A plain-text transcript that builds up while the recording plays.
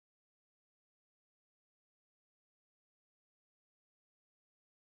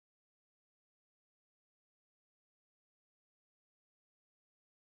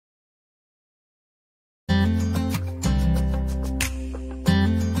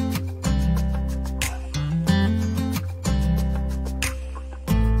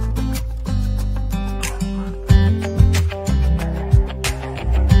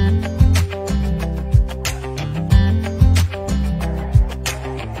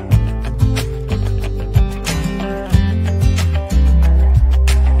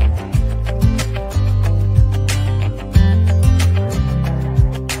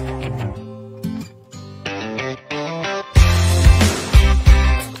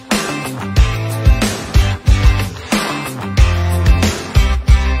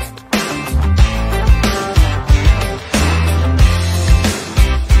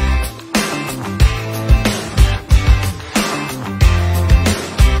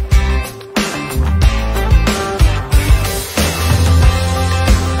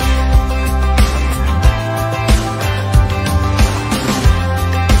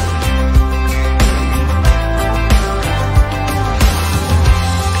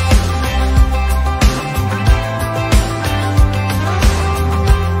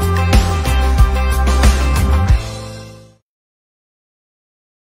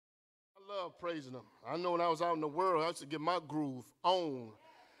praising him. I know when I was out in the world, I used to get my groove on.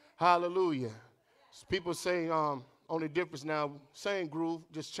 Hallelujah. People say only difference now, same groove,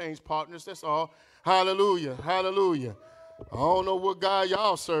 just change partners, that's all. Hallelujah, hallelujah. I don't know what God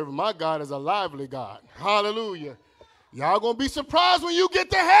y'all serving. My God is a lively God. Hallelujah. Y'all going to be surprised when you get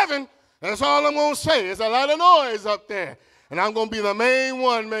to heaven. That's all I'm going to say. There's a lot of noise up there. And I'm going to be the main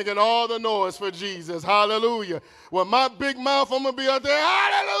one making all the noise for Jesus. Hallelujah. With my big mouth, I'm going to be up there.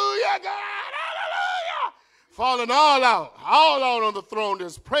 Hallelujah, God. Hallelujah. Falling all out on the throne,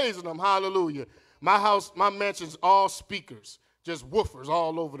 just praising him. Hallelujah. My house, my mansion's all speakers, just woofers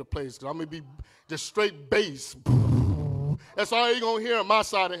all over the place. I'm going to be just straight bass. That's all you're going to hear on my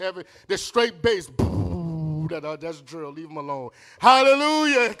side of heaven. Just straight bass. That's drill. Leave him alone.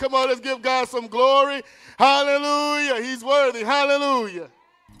 Hallelujah. Come on, let's give God some glory. Hallelujah. He's worthy. Hallelujah.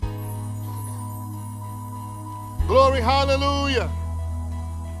 Glory. Hallelujah.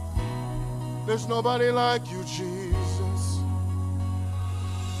 There's nobody like you, Jesus.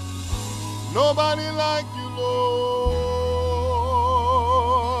 Nobody like you, Lord.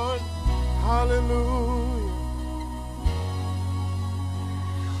 Hallelujah.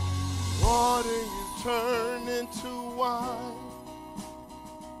 Water you turn into wine.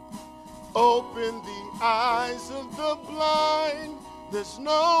 Open the eyes of the blind. There's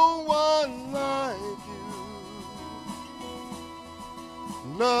no one like you.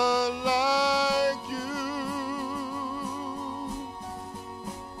 None like you.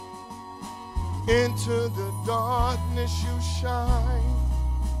 Into the darkness you shine,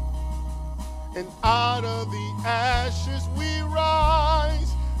 and out of the ashes we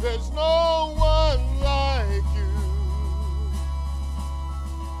rise. There's no one like you.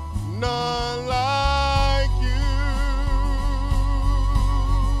 None like you.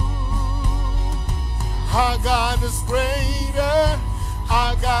 Our God is greater.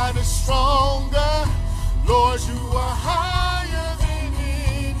 Our God is stronger. Lord, you are higher than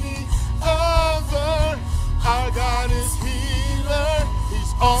any other. Our God is healer.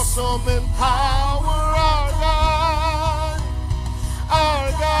 He's awesome in power. Our God.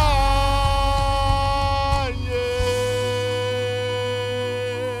 Our God, yeah.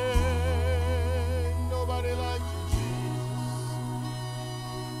 Nobody like you,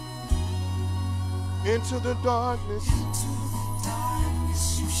 Jesus. Into the darkness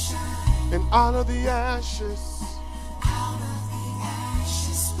you shine, and out of the ashes,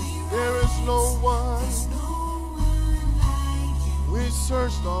 there is no one like you. We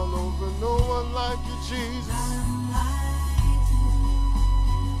searched all over, no one like you, Jesus.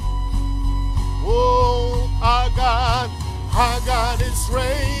 Oh, our God is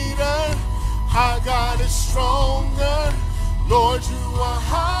greater. Our God is stronger. Lord, you are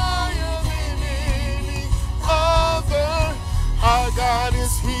higher than any other. Our God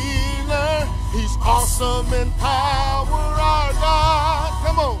is healer. He's awesome in power. Our God,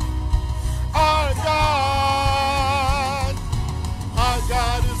 come on. Our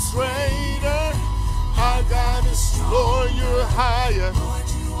God is greater. Our God is, Lord, you're higher.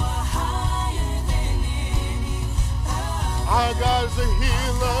 Our God is a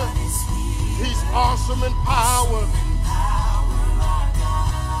healer. He's awesome in power.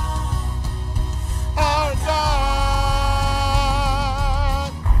 Our God.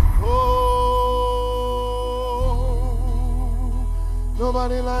 Oh,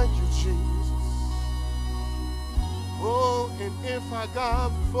 nobody like you, Jesus. Oh, and if our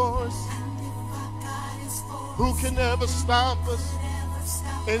God before us, who can ever stop us?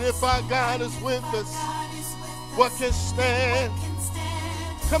 And if our God is with us, what can stand?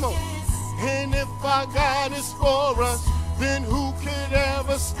 Come on. And if our God is for us, then who could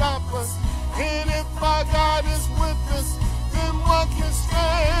ever stop us? And if our God is with us, then what can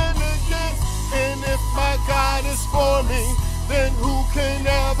stand against? And if my God is for me, then who can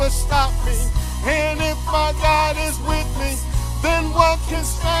ever stop me? And if my God is with me, then what can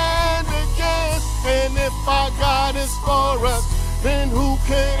stand against? And if our God is for us, then who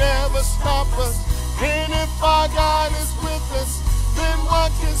can ever stop us? And if our God is with us, then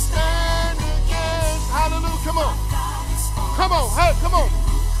what can stand against? Hallelujah. Come on. Come on. Hey, come on.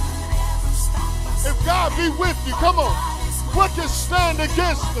 If God be with you, come on. What can stand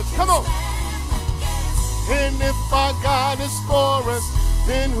against us? Come on. And if our God is for us,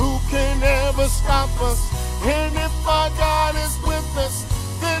 then who can ever stop us? And if our God is with us,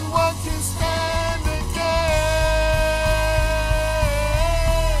 then what can stand against?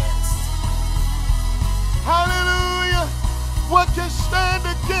 Hallelujah. What can stand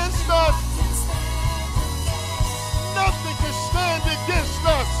against us? Nothing can stand against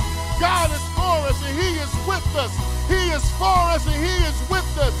us. God is for us and he is with us. He is for us and he is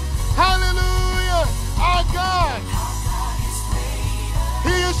with us. Hallelujah. Our God,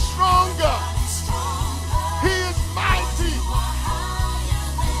 He is stronger. He is mighty.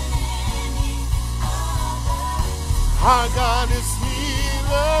 Our God is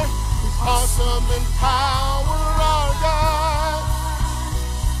healer. He's awesome in power. Our God.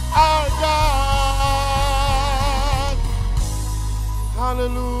 Our God.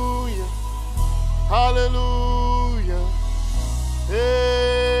 Hallelujah. Hallelujah.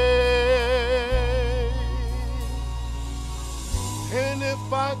 Hey. And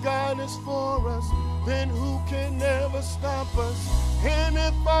if our God is for us, then who can ever stop us? And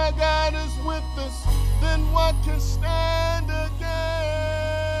if our God is with us, then what can stand against?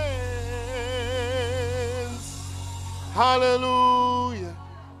 Hallelujah.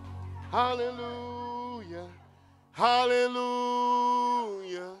 Hallelujah.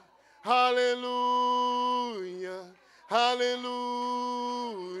 Hallelujah. Hallelujah.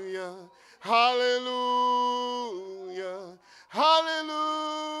 Hallelujah. Hallelujah. Hallelujah.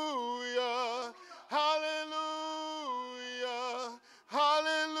 Hallelujah. Hallelujah.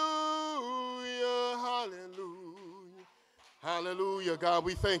 Hallelujah. Hallelujah. God,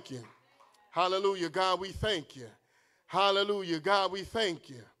 we thank you. Hallelujah. God, we thank you. Hallelujah. God, we thank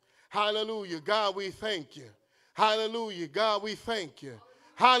you. Hallelujah. God, we thank you. Hallelujah. God, we thank you.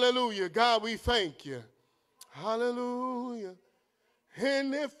 Hallelujah. God, we thank you. Hallelujah.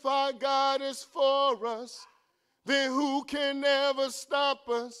 And if our God is for us, then who can ever stop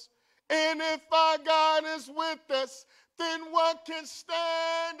us? And if our God is with us, then what can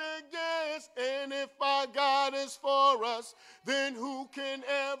stand against? And if our God is for us, then who can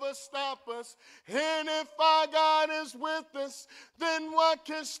ever stop us? And if our God is with us, then what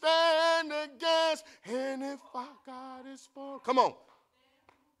can stand against? And if our God is for us, come on.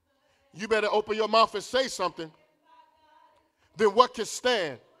 You better open your mouth and say something. Then what can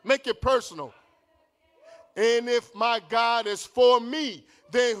stand? Make it personal. And if my God is for me,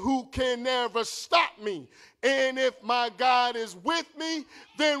 then who can ever stop me? And if my God is with me,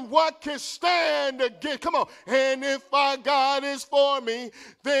 then what can stand against? Come on. And if my God is for me,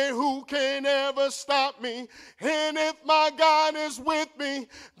 then who can ever stop me? And if my God is with me,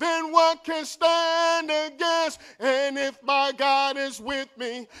 then what can stand against? And if my God is with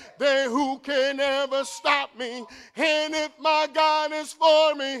me, then who can ever stop me? And if my God is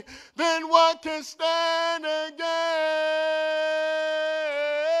for me, then what can stand against?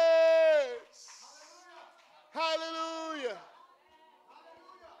 Hallelujah.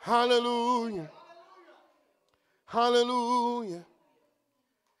 Hallelujah. Hallelujah.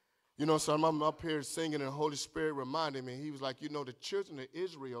 You know, son, I'm up here singing and the Holy Spirit reminded me. He was like, you know, the children of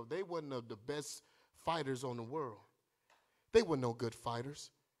Israel, they weren't the best fighters on the world. They weren't no good fighters,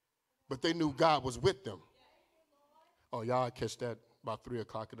 but they knew God was with them. Oh, y'all catch that about 3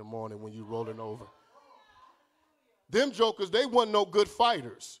 o'clock in the morning when you rolling over. Them jokers, they weren't no good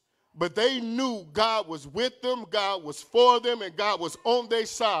fighters. But they knew God was with them, God was for them, and God was on their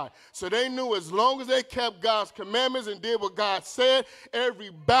side. So they knew as long as they kept God's commandments and did what God said,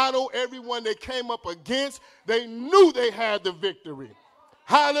 every battle, everyone they came up against, they knew they had the victory.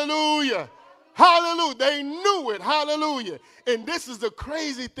 Hallelujah. Hallelujah. They knew it. Hallelujah. And this is the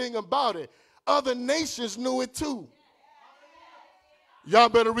crazy thing about it. Other nations knew it too. Y'all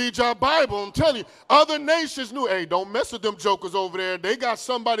better read your Bible. I'm telling you, other nations knew, hey, don't mess with them jokers over there. They got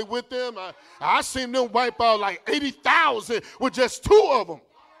somebody with them. I seen them wipe out like 80,000 with just 2 of them.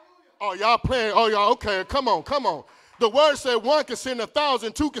 Oh, y'all playing. Oh, y'all, okay, come on, come on. The word said 1 can send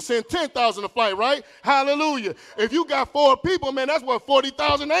 1,000, 2 can send 10,000 to fight, right? Hallelujah. If you got 4 people, man, that's what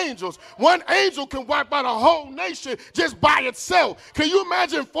 40,000 angels. 1 angel can wipe out a whole nation just by itself. Can you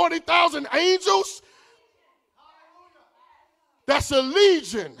imagine 40,000 angels? That's a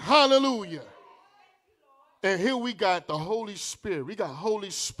legion. Hallelujah. And here we got the Holy Spirit. We got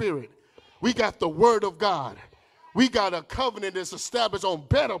Holy Spirit. We got the Word of God. We got a covenant that's established on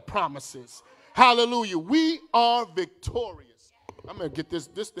better promises. Hallelujah. We are victorious. I'm going to get this.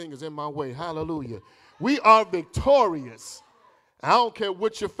 This thing is in my way. Hallelujah. We are victorious. I don't care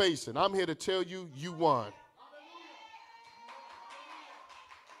what you're facing. I'm here to tell you, you won.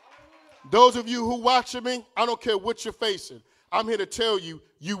 Those of you who watching me, I don't care what you're facing. I'm here to tell you,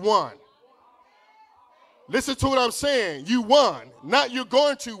 you won. Listen to what I'm saying. You won. Not you're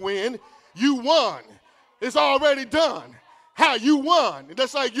going to win. You won. It's already done. How you won.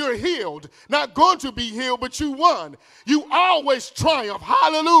 That's like you're healed. Not going to be healed, but you won. You always triumph.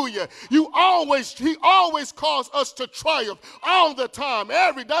 Hallelujah. He always calls us to triumph all the time.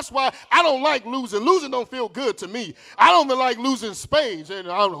 That's why I don't like losing. Losing don't feel good to me. I don't even like losing spades. And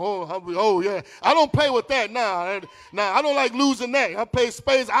yeah. I don't play with that now. Now, I don't like losing that. I play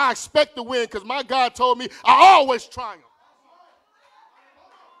spades. I expect to win because my God told me I always triumph.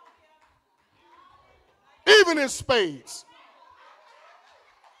 Even in spades.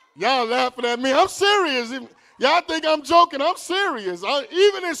 Y'all laughing at me. I'm serious. Y'all think I'm joking. I'm serious.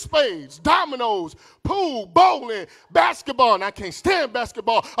 Even in spades, dominoes, pool, bowling, basketball. And I can't stand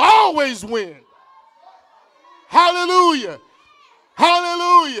basketball. I always win. Hallelujah.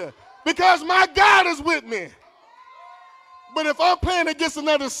 Hallelujah. Because my God is with me. But if I'm playing against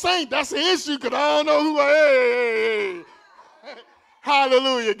another saint, that's an issue because I don't know who I am.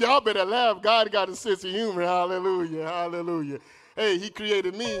 Hallelujah. Y'all better laugh. God got a sense of humor. Hallelujah. Hallelujah. Hey, he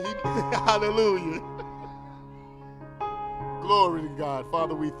created me. Hallelujah. Glory to God.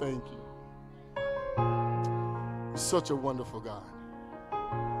 Father, we thank you. You're such a wonderful God.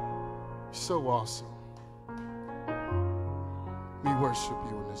 You're so awesome. We worship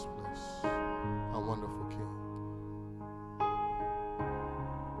you in this place, our wonderful King.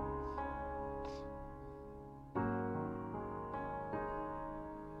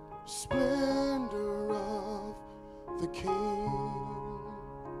 Splendor of the King,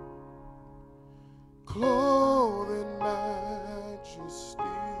 clothed in majesty,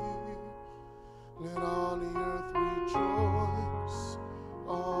 let all the earth rejoice,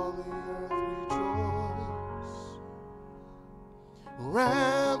 all the earth rejoice.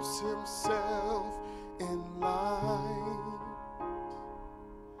 Wraps himself in light,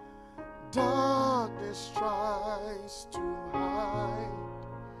 darkness tries to hide.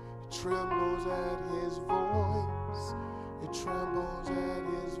 It trembles at his voice, it trembles at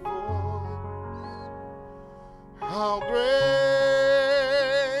his voice. How great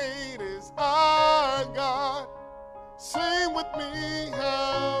is our God? Sing with me,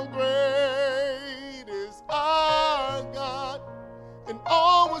 how great is our God? And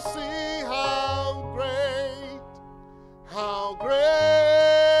all will see how great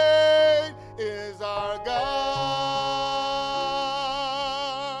is our God.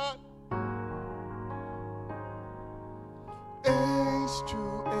 Age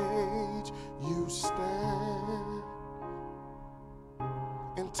to age you stand,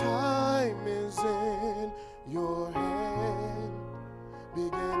 and time is in your hand,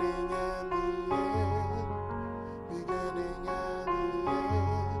 beginning and the end, beginning and the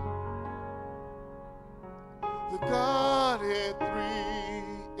end. The Godhead three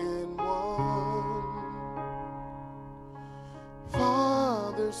in one,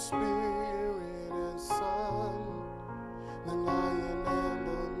 Father, Spirit, and Son, the Lion and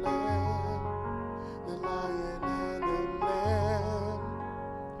the Lamb, the Lion and the Lamb.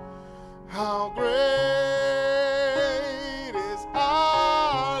 How great is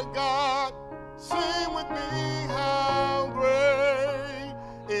our God? Sing with me, how great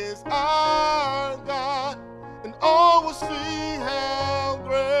is our God? And all will see how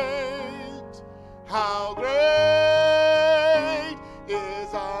great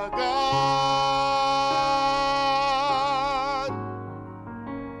is our God.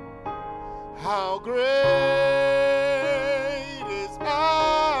 How great is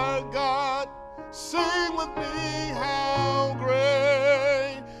our God? Sing with me, how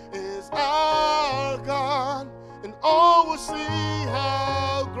great is our God? And all will see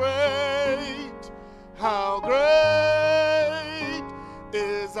how great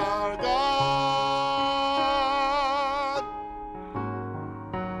is our God.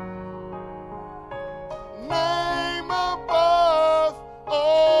 Name above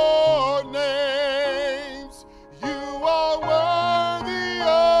all names, you are worthy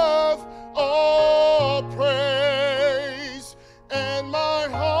of all praise, and my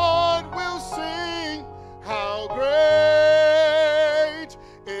heart will sing how great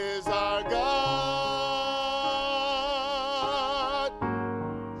is our God.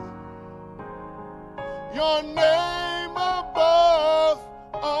 Your name above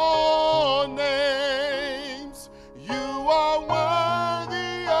all names, you are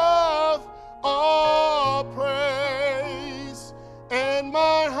worthy of all praise, and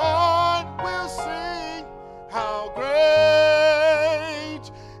my heart will sing how great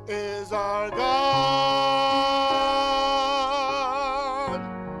is our God.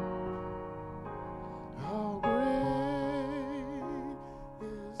 How great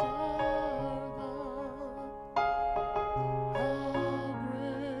is our God? How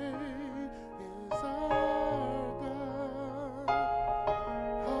great is our God?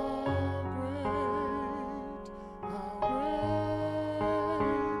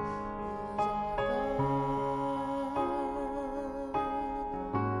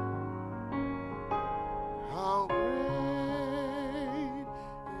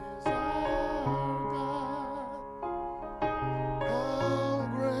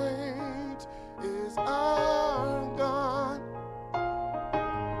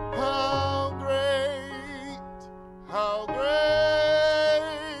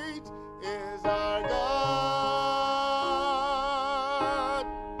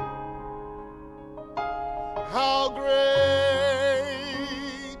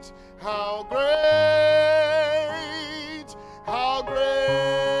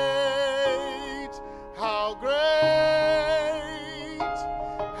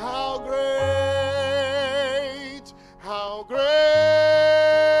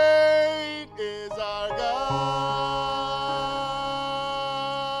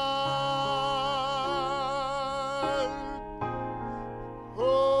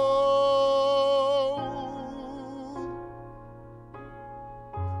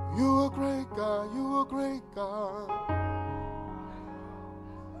 You a great God. You a great God.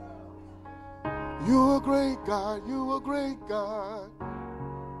 You a great God. You a great God.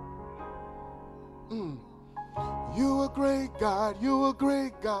 You a great God. You a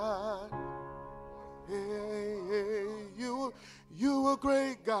great God. Hey, hey, you a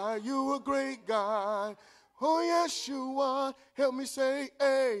great God. You a great God. Oh, yes, you are. Help me say,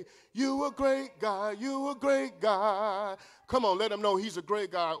 hey, you a great God. You a great God. Come on, let him know he's a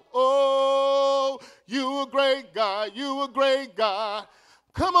great God. Oh, you a great God. You a great God.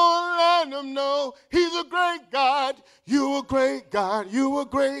 Come on, let him know he's a great God. You a great God. You a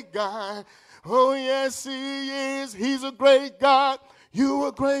great God. Oh, yes, he is. He's a great God. You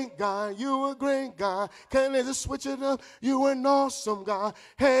a great God. You a great God. Can I just switch it up? You an awesome God.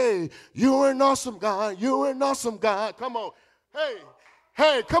 Hey, you an awesome God. You an awesome God. Come on. Hey,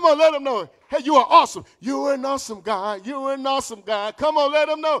 hey, come on, let them know. Hey, you are awesome. You an awesome God. You an awesome God. Come on, let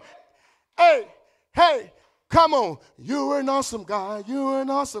them know. Hey, hey, come on. You an awesome God. You an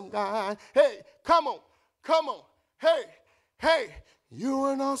awesome God. Hey, come on. Come on. Hey, hey, you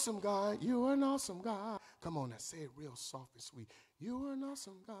an awesome God. You an awesome God. Come on now, say it real soft and sweet. You are an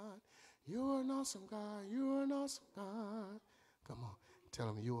awesome God. You are an awesome God. You are an awesome God. Come on. Tell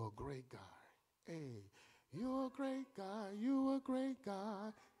him you are a great God. Hey, you are a great God. You are a great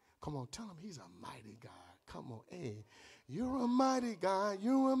God. Come on. Tell him he's a mighty God. Come on. Hey, you're a mighty God.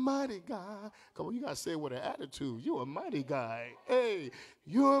 You're a mighty God. Come on. You got to say it with an attitude. You're a mighty God. Hey,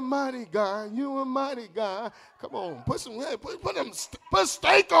 you're a mighty God. You're a mighty God. Come on. Put some, hey, put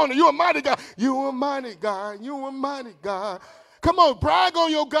steak on it. You're a mighty God. You're a mighty God. You're a mighty God. Come on, brag on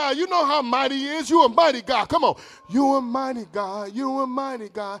your God. You know how mighty he is. You a mighty God. Come on. You a mighty God. You a mighty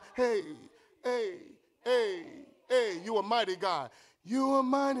God. Hey, hey, hey, hey. You a mighty God. You a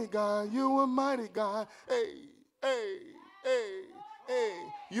mighty God. You a mighty God. Hey, hey, hey, hey.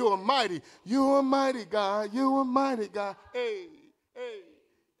 You a mighty. You a mighty God. You a mighty God. Hey, hey,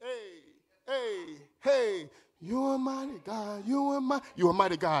 hey, hey, hey. You a mighty God. You a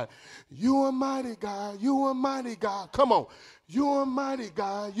mighty God. You a mighty God. You a mighty God. Come on. You a mighty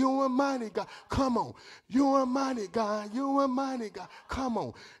God. You a mighty God. Come on. You a mighty God. You a mighty God. Come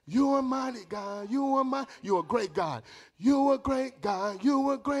on. You a mighty God. You a great God. You a great God.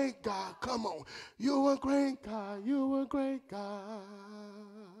 You a great God. Come on. You a great God. You a great God.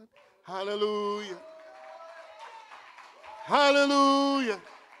 Hallelujah. Hallelujah.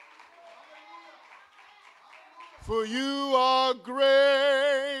 For you are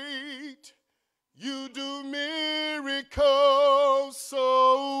great. You do miracles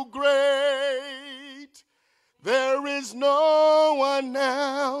so great. There is no one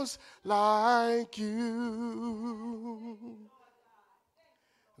else like you.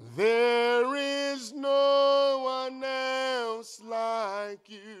 There is no one else like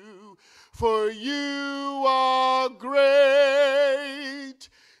you. For you are great.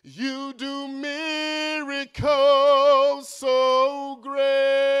 You do miracles so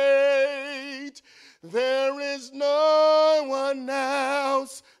great. There is no one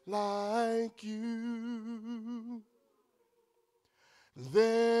else like you.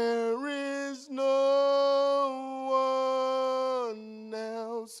 There is no one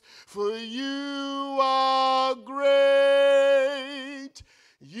else, for you are great.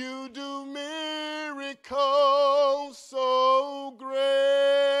 You do miracles so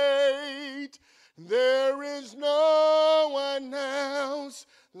great. There is no one else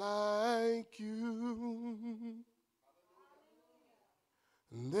like you.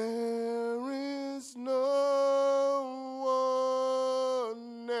 There is no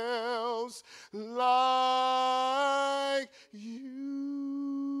one else like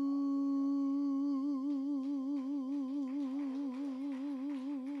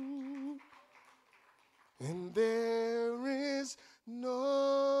you. And there is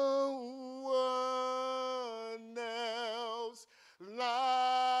no one else like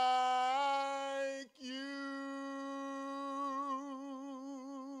you.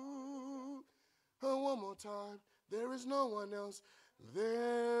 Oh, one more time. There is no one else.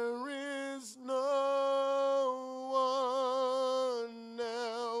 There is no one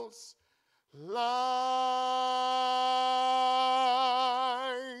else like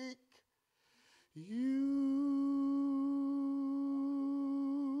you.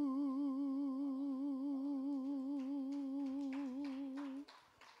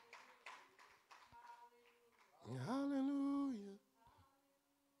 Hallelujah.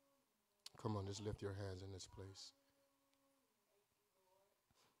 Come on, just lift your hands in this place.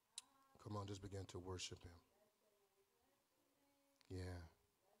 Come on, just begin to worship him. Yeah,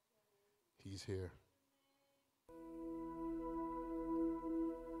 he's here.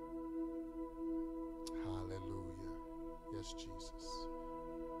 Yes, Jesus.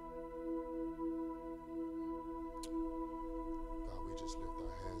 God, we just lift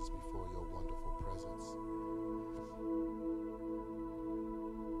our hands before your wonderful presence.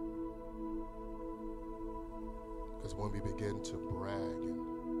 Because when we begin to brag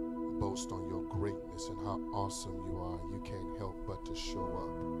and boast on your greatness and how awesome you are, you can't help but to show up.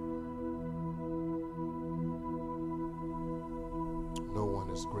 No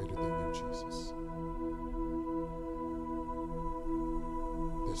one is greater than you, Jesus.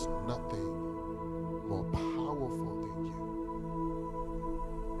 There's nothing more powerful than you.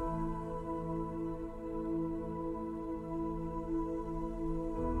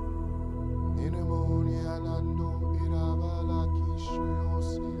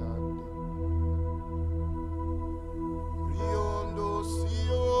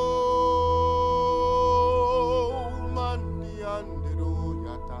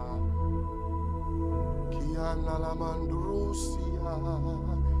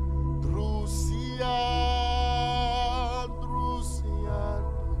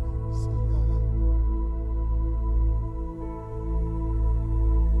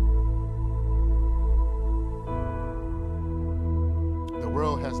 The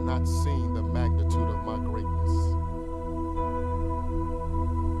world has not seen the magnitude of my greatness.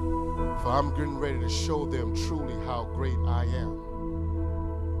 For I'm getting ready to show them truly how great I am.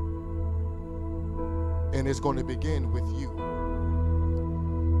 And it's going to begin with you.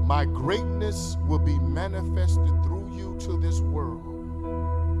 My greatness will be manifested through you to this world.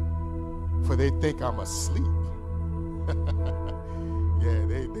 For they think I'm asleep. Yeah,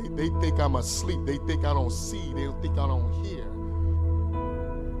 they think I'm asleep. They think I don't see. They think I don't hear.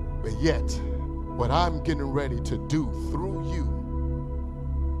 But yet, what I'm getting ready to do through you,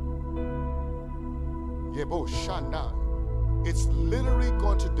 it's literally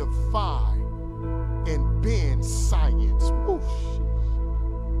going to defy and bend science.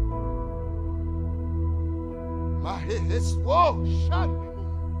 My head is whoa, shut me.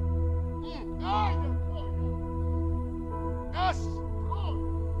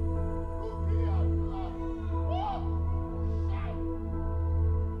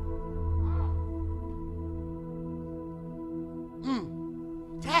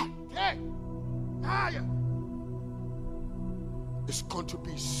 It's going to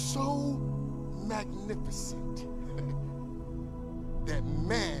be so magnificent that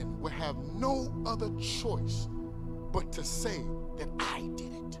man will have no other choice but to say that I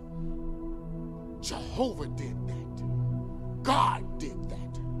did it. Jehovah did that. God did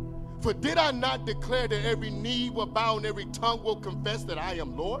that. For did I not declare that every knee will bow and every tongue will confess that I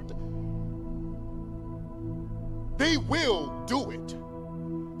am Lord? They will do it.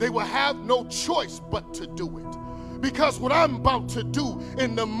 They will have no choice but to do it. Because what I'm about to do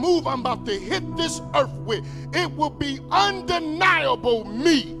in the move I'm about to hit this earth with, it will be undeniable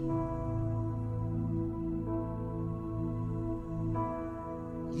me.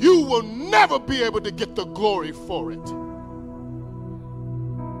 You will never be able to get the glory for it.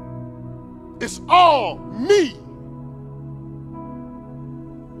 It's all me.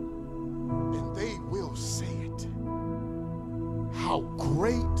 And they will say it. How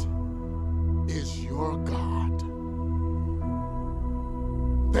great is your God?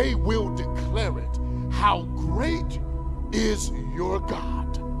 They will declare it. How great is your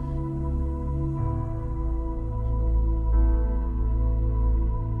God?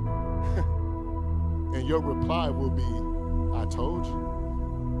 And your reply will be, I told you.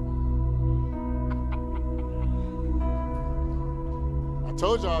 I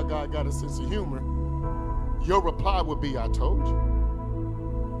told y'all God got a sense of humor. Your reply will be, I told you.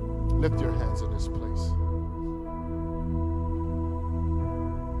 Lift your hands in this place.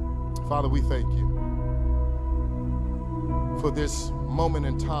 Father, we thank you for this moment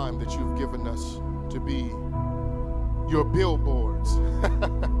in time that you've given us to be your billboards.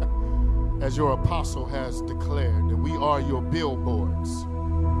 As your apostle has declared, that we are your billboards.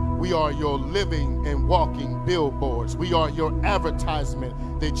 We are your living and walking billboards. We are your advertisement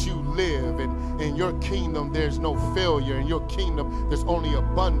that you live. And in your kingdom, there's no failure. In your kingdom, there's only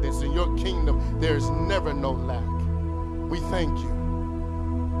abundance. In your kingdom, there's never no lack. We thank you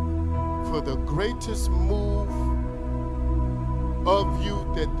for the greatest move of you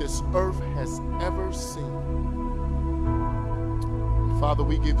that this earth has ever seen. Father,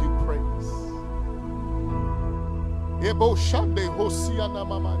 we give you praise. Yeah,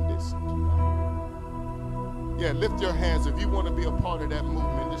 lift your hands. If you want to be a part of that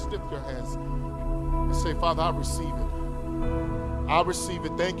movement, just lift your hands and say, Father, I receive it. I receive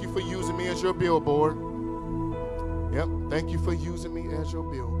it. Thank you for using me as your billboard. Yep, thank you for using me as your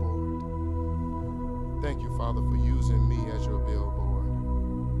billboard. Thank you, Father, for using me as your billboard.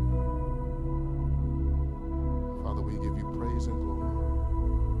 Father, we give you praise and glory.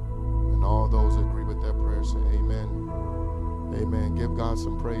 And all those that agree with that prayer say amen. Amen. Give God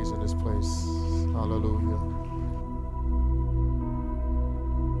some praise in this place. Hallelujah.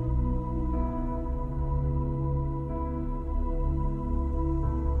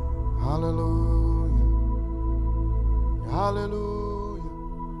 Hallelujah. Hallelujah.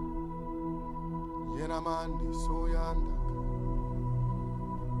 Yenamandi soyanda.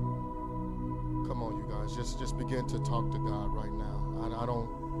 Come on, you guys. Just begin to talk to God right now. I don't,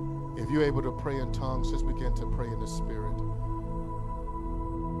 if you're able to pray in tongues, just begin to pray in the Spirit.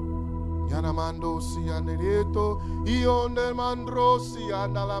 Yanamando sianereto, ionde mandro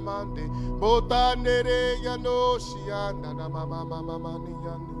sianalamande, botanere yano siana na mama mama ni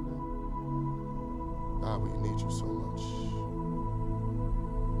yanina. God, we need you so much.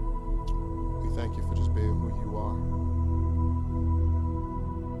 We thank you for just being who you are.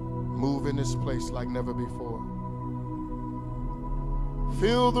 Move in this place like never before.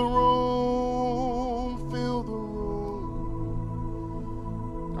 Fill the room, fill the room.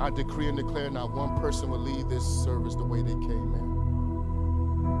 I decree and declare not one person will leave this service the way they came in.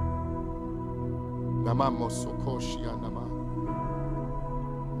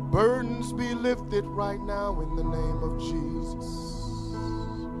 Burdens be lifted right now in the name of Jesus.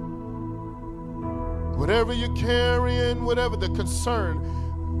 Whatever you're carrying, whatever the concern,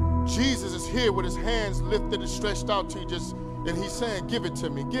 Jesus is here with his hands lifted and stretched out to you. And he's saying, give it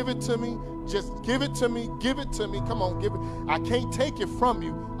to me, give it to me, just give it to me, give it to me. Come on, give it. I can't take it from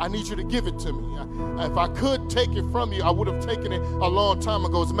you. I need you to give it to me. If I could take it from you, I would have taken it a long time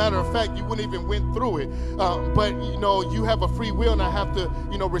ago. As a matter of fact, you wouldn't even went through it. But, you know, you have a free will, and I have to,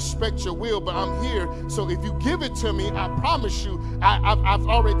 you know, respect your will. But I'm here. So if you give it to me, I promise you, I've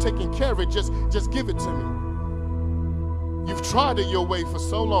already taken care of it. Just give it to me. You've tried it your way for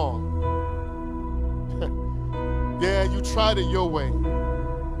so long. Yeah, you tried it your way.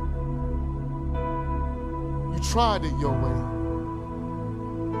 You tried it your way.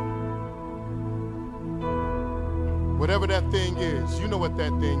 Whatever that thing is, you know what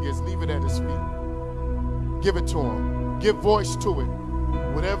that thing is. Leave it at his feet. Give it to him. Give voice to it.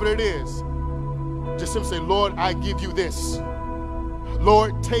 Whatever it is, just simply say, Lord, I give you this.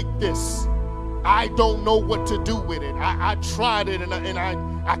 Lord, take this. I don't know what to do with it. I tried it and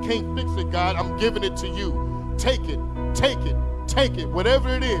I can't fix it, God. I'm giving it to you. Take it, take it, take it, whatever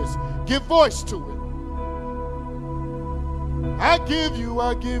it is, give voice to it. I give you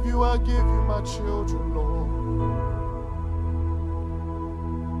my children, Lord.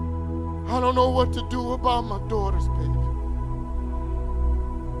 I don't know what to do about my daughter's baby.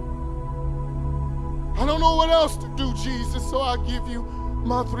 I don't know what else to do, Jesus, so I give you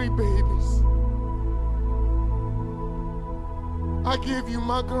my 3 babies. I give you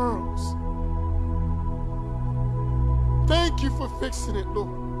my girls. Thank you for fixing it, Lord.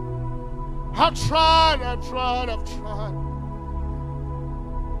 I've tried.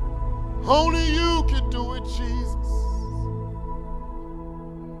 Only you can do it, Jesus.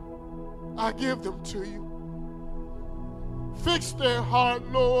 I give them to you. Fix their heart,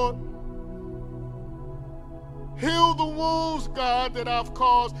 Lord. Heal the wounds, God, that I've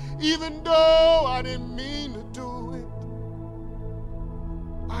caused, even though I didn't mean to do it.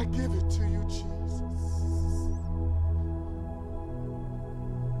 I give it to you, Jesus.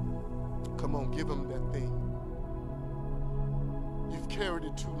 Come on, give them that thing. You've carried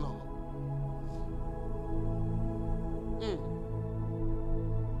it too long.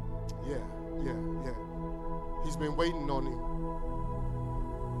 Yeah. He's been waiting on you.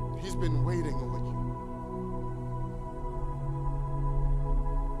 He's been waiting on you.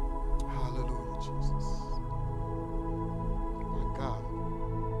 Hallelujah, Jesus. My God.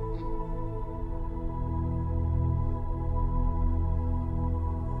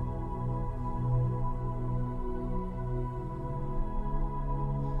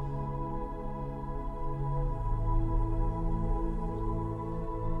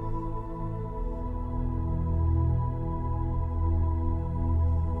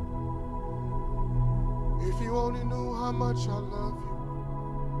 If you only knew how much I love you.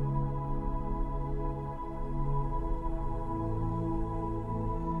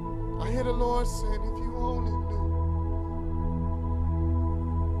 I hear the Lord saying, if you only knew.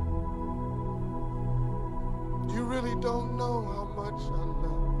 You really don't know how much I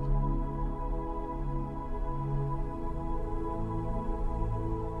love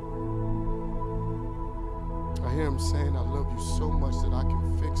you. I hear him saying, I love you so much that I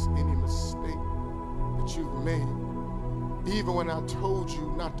can fix any mistake that you've made. Even when I told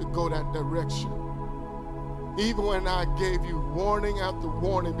you not to go that direction, Even when I gave you warning after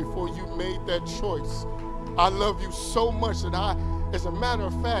warning before you made that choice, I love you so much that as a matter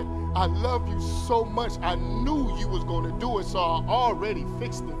of fact, I love you so much, I knew you was going to do it, so I already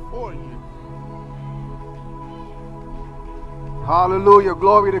fixed it for you. Hallelujah.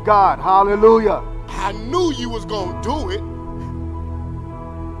 Glory to God. Hallelujah. I knew you was going to do it,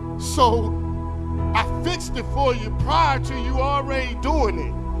 so I fixed it for you prior to you already doing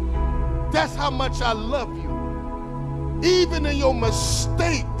it. That's how much I love you. Even in your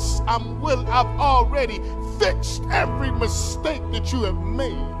mistakes, I've already fixed every mistake that you have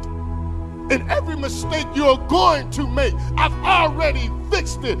made. And every mistake you're going to make, I've already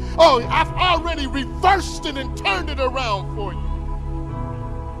fixed it. Oh, I've already reversed it and turned it around for you.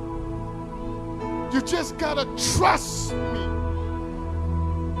 You just gotta trust me.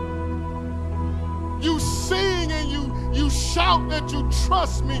 You sing and you shout that you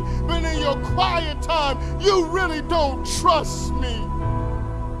trust me, but in your quiet time, you really don't trust me.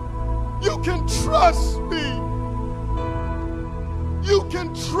 You can trust me. You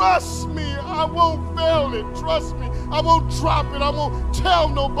can trust me. I won't fail it. Trust me. I won't drop it. I won't tell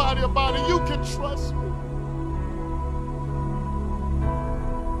nobody about it. You can trust me.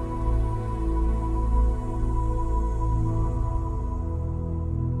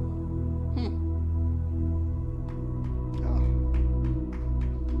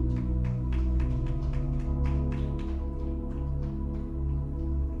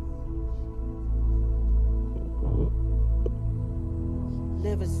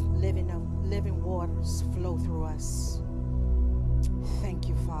 Living waters flow through us. Thank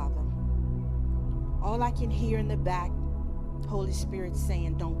you, Father. All I can hear in the back, Holy Spirit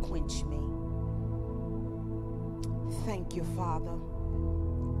saying, don't quench me. Thank you, Father.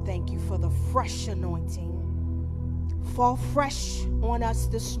 Thank you for the fresh anointing. Fall fresh on us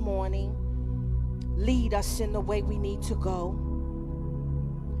this morning. Lead us in the way we need to go.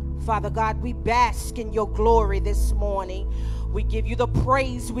 Father God, we bask in your glory this morning. We give you the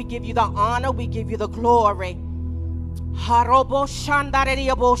praise, we give you the honor, we give you the glory. Come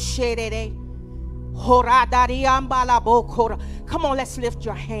on, let's lift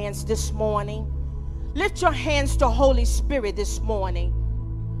your hands this morning. Lift your hands to Holy Spirit this morning.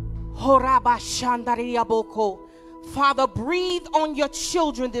 Father, breathe on your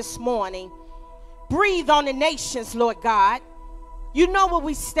children this morning. Breathe on the nations, Lord God. You know what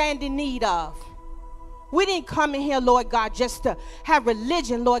we stand in need of. We didn't come in here, Lord God, just to have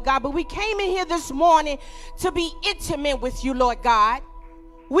religion, Lord God, but we came in here this morning to be intimate with you, Lord God.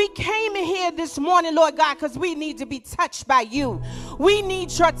 We came in here this morning, Lord God, because we need to be touched by you. We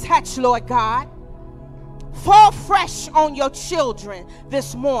need your touch, Lord God. Fall fresh on your children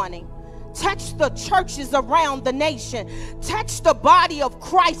this morning. Touch the churches around the nation. Touch the body of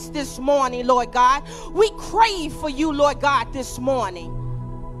Christ this morning, Lord God. We crave for you, Lord God, this morning.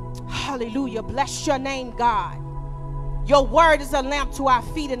 Hallelujah. Bless your name, God. Your word is a lamp to our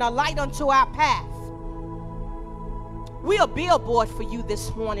feet and a light unto our path. We're a billboard for you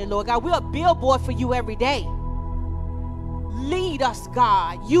this morning, Lord God. We're a billboard for you every day. Lead us,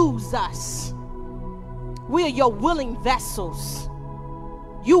 God. Use us. We are your willing vessels.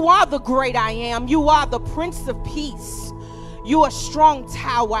 You are the great I am. You are the Prince of Peace. You are a strong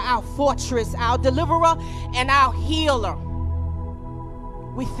tower, our fortress, our deliverer, and our healer.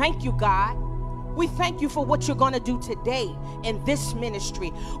 We thank you, God. We thank you for what you're going to do today in this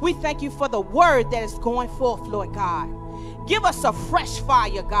ministry. We thank you for the word that is going forth, Lord God. Give us a fresh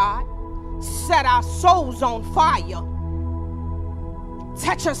fire, God. Set our souls on fire.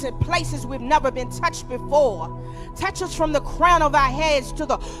 Touch us in places we've never been touched before. Touch us from the crown of our heads to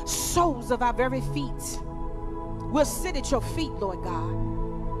the soles of our very feet. We'll sit at your feet, Lord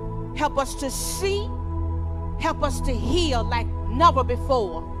God. Help us to see. Help us to hear like never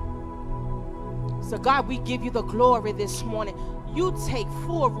before. So, God, we give you the glory this morning. You take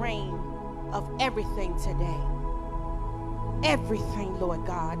full reign of everything today. Everything, Lord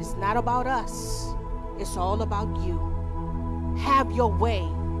God. It's not about us. It's all about you. Have your way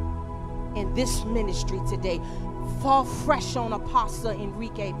in this ministry today. Fall fresh on Apostle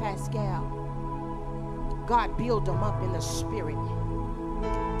Enrique Pascal. God, build him up in the spirit.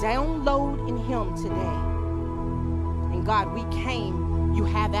 Download in him today. And God, we came. You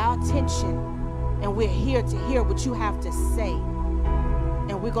have our attention. And we're here to hear what you have to say.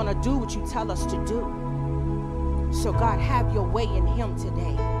 And we're going to do what you tell us to do. So, God, have your way in him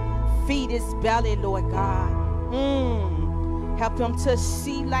today. Feed his belly, Lord God. Help him to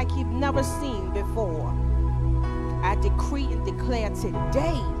see like he's never seen before. I decree and declare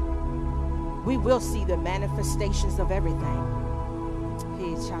today, we will see the manifestations of everything.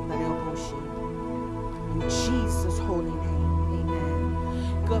 you. Jesus' holy name.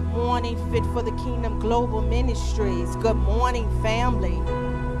 Amen. Good morning, Fit for the Kingdom Global Ministries. Good morning, family.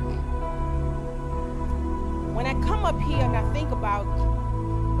 When I come up here and I think about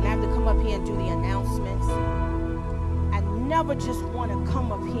when I have to come up here and do the announcements, I never just want to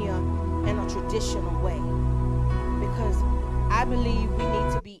come up here in a traditional way, because I believe we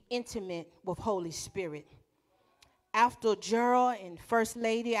need to be intimate with Holy Spirit. After Gerald and First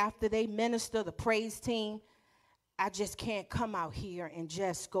Lady, after they minister the praise team, I just can't come out here and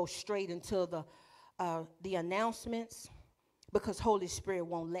just go straight into the announcements, because Holy Spirit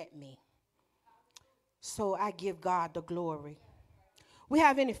won't let me. So I give God the glory. We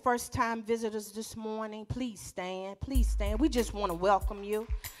have any first-time visitors this morning? Please stand. Please stand. We just want to welcome you.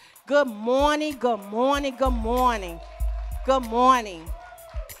 Good morning. Good morning. Good morning. Good morning.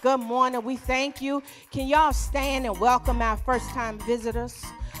 Good morning. We thank you. Can y'all stand and welcome our first-time visitors?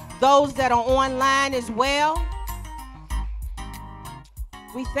 Those that are online as well.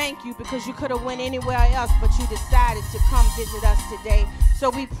 We thank you, because you could have went anywhere else, but you decided to come visit us today. So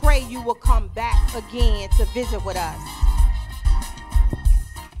we pray you will come back again to visit with us.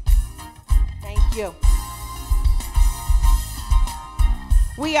 Thank you.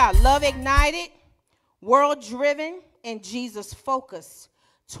 We are Love Ignited, World Driven, and Jesus Focused.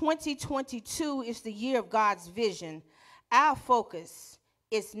 2022 is the year of God's vision. Our focus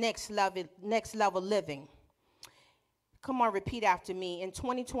is next level living. Come on, repeat after me. In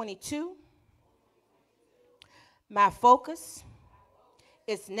 2022, my focus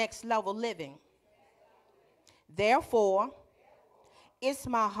is next level living. Therefore, it's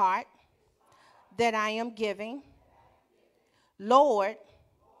my heart that I am giving. Lord,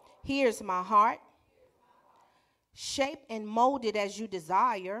 here's my heart. Shape and mold it as you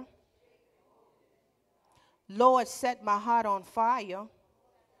desire. Lord, set my heart on fire.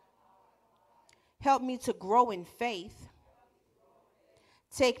 Help me to grow in faith.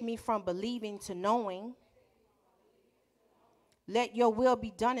 Take me from believing to knowing. Let your will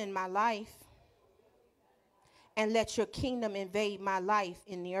be done in my life. And let your kingdom invade my life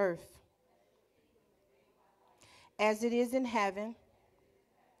in the earth, as it is in heaven.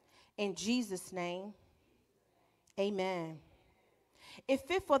 In Jesus' name, amen. If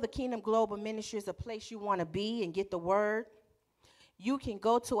Fit for the Kingdom Global Ministry is a place you want to be and get the word, you can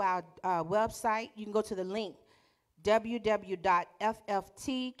go to our website. You can go to the link,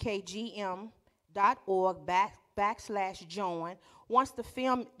 www.fftkgm.org/join. Once the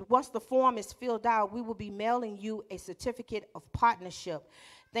form is filled out, we will be mailing you a certificate of partnership.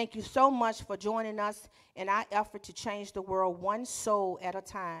 Thank you so much for joining us in our effort to change the world one soul at a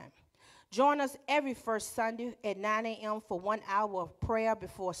time. Join us every first Sunday at 9 a.m. for 1 hour of prayer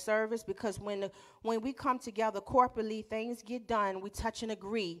before service, because when we come together corporately, things get done. We touch and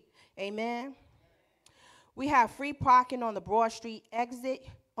agree. Amen. We have free parking on the Broad Street exit,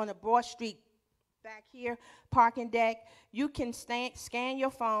 on the Broad Street back here, parking deck. You can scan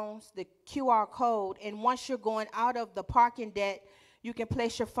your phones, the QR code, and once you're going out of the parking deck, you can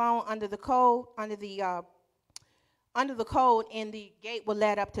place your phone under the code, and the gate will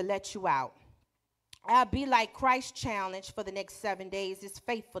let up to let you out. Our Be Like Christ challenge for the next 7 days is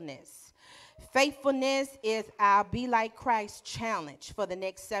faithfulness. Faithfulness is our Be Like Christ challenge for the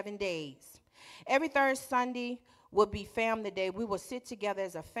next 7 days. Every third Sunday will be Family Day. We will sit together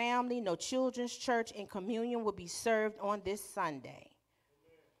as a family. No children's church, and communion will be served on this Sunday.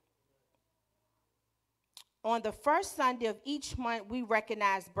 On the first Sunday of each month, we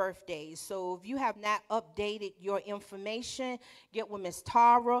recognize birthdays. So if you have not updated your information, get with Ms.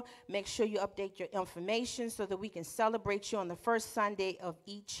 Tara. Make sure you update your information so that we can celebrate you on the first Sunday of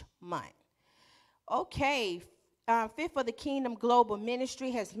each month. Okay. Fit for the Kingdom Global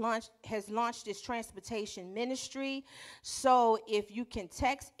Ministry has launched its transportation ministry. So if you can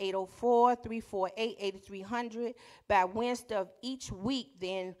text 804-348-8300 by Wednesday of each week,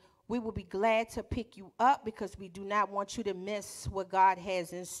 then we will be glad to pick you up, because we do not want you to miss what God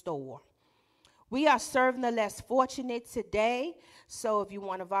has in store. We are serving the less fortunate today, so if you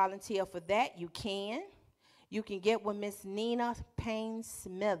want to volunteer for that, you can. You can get with Miss Nina Payne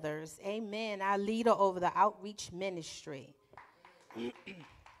Smithers, amen, our leader over the outreach ministry.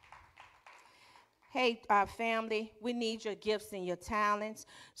 Hey, family, we need your gifts and your talents.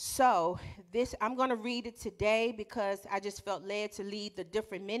 So I'm going to read it today because I just felt led to lead the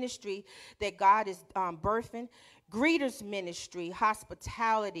different ministry that God is birthing. Greeters ministry,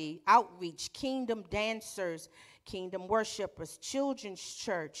 hospitality, outreach, kingdom dancers, kingdom worshipers, children's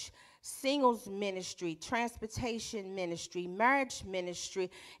church, singles ministry, transportation ministry, marriage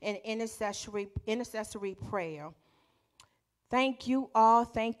ministry, and intercessory prayer. Thank you all.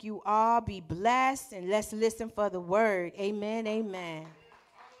 Thank you all. Be blessed, and let's listen for the word. Amen. Amen.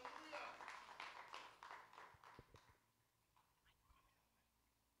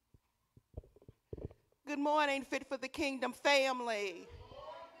 Good morning, Fit for the Kingdom family.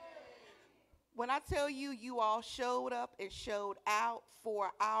 When I tell you, you all showed up and showed out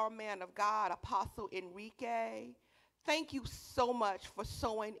for our man of God, Apostle Enrique, thank you so much for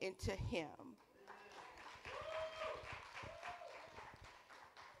sowing into him.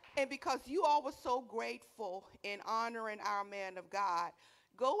 And because you all were so grateful in honoring our man of God,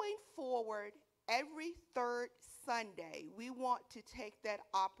 going forward every third Sunday, we want to take that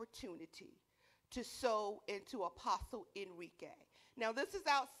opportunity to sow into Apostle Enrique. Now, this is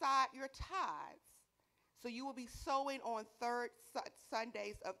outside your tithes, so you will be sowing on third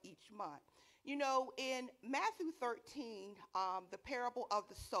Sundays of each month. You know, in Matthew 13, the parable of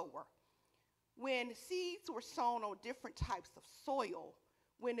the sower, when seeds were sown on different types of soil,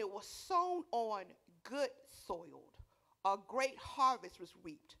 when it was sown on good soil, a great harvest was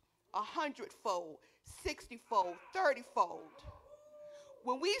reaped, 100-fold, 60-fold, 30-fold.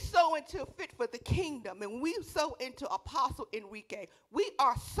 When we sow into Fit for the Kingdom and we sow into Apostle Enrique, we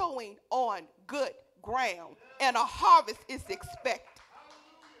are sowing on good ground, and a harvest is expected.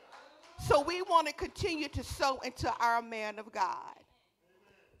 So we want to continue to sow into our man of God.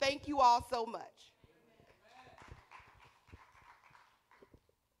 Thank you all so much.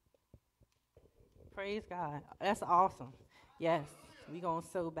 Praise God. That's awesome. Yes, we're going to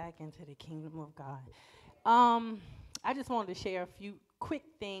sow back into the kingdom of God. I just wanted to share a few quick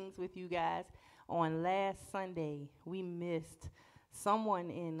things with you guys. On last Sunday, we missed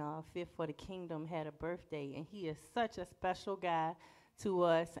someone in Fit for the Kingdom had a birthday, and he is such a special guy to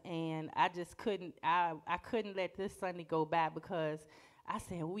us, and I just couldn't let this Sunday go by, because I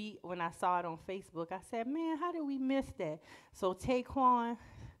said, when I saw it on Facebook, I said, man, how did we miss that? So Taquan,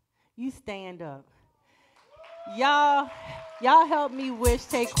 you stand up. Y'all help me wish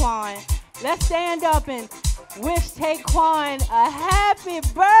Taquan. Let's stand up and wish Taquan a happy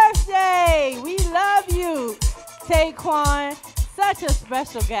birthday. We love you, Taquan. Such a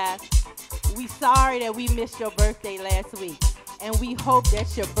special guy. We sorry that we missed your birthday last week, and we hope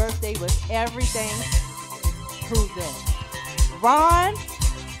that your birthday was everything. Who's that? Ron.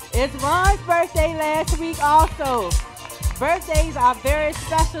 It's Ron's birthday last week also. Birthdays are very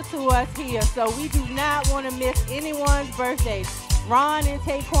special to us here, so we do not want to miss anyone's birthday. Ron and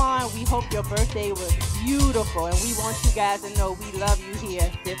Taquan, we hope your birthday was beautiful, and we want you guys to know we love you here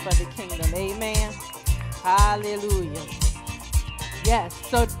at Fit for the Kingdom. Amen. Hallelujah. Yes,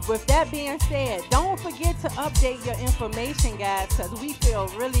 so with that being said, don't forget to update your information, guys, because we feel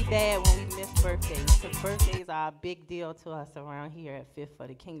really bad when we miss birthdays, because birthdays are a big deal to us around here at Fit for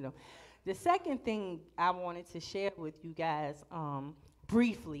the Kingdom. The second thing I wanted to share with you guys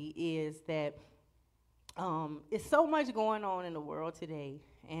briefly is that it's so much going on in the world today,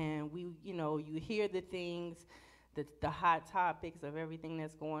 and you hear the things, the hot topics of everything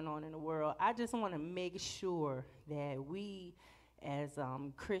that's going on in the world. I just want to make sure that we as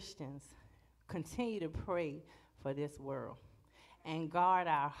Christians continue to pray for this world and guard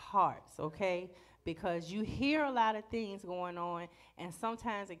our hearts, okay? Because you hear a lot of things going on, and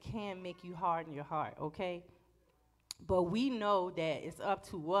sometimes it can make you harden your heart, okay? But we know that it's up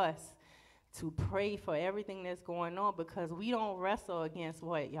to us to pray for everything that's going on, because we don't wrestle against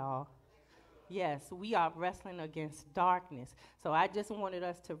what, y'all? Yes, we are wrestling against darkness. So I just wanted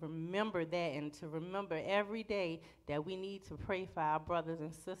us to remember that, and to remember every day that we need to pray for our brothers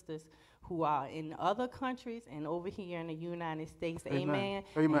and sisters who are in other countries and over here in the United States. Amen.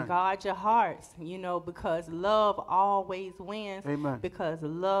 Amen. And guard your hearts, because love always wins. Amen. Because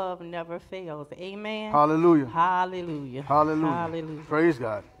love never fails. Amen. Hallelujah. Hallelujah. Hallelujah. Hallelujah. Praise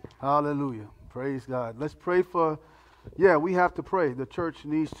God. Hallelujah. Praise God. Let's pray for, we have to pray. The church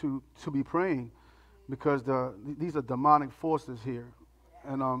needs to be praying, because these are demonic forces here.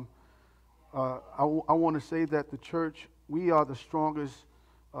 And I want to say that the church, we are the strongest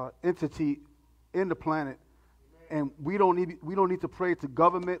entity in the planet, and we don't need to pray to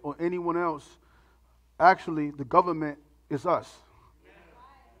government or anyone else. Actually, the government is us.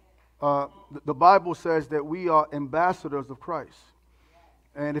 The Bible says that we are ambassadors of Christ.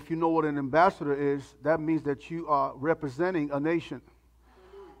 And if you know what an ambassador is, that means that you are representing a nation.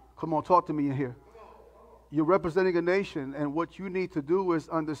 Come on, talk to me in here. You're representing a nation, and what you need to do is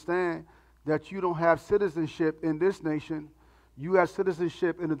understand that you don't have citizenship in this nation. You have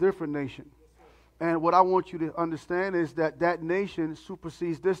citizenship in a different nation. And what I want you to understand is that that nation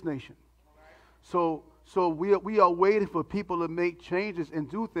supersedes this nation. So we are waiting for people to make changes and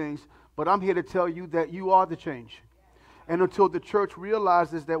do things, but I'm here to tell you that you are the change. And until the church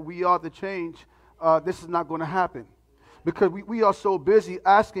realizes that we are the change, this is not going to happen. Because we are so busy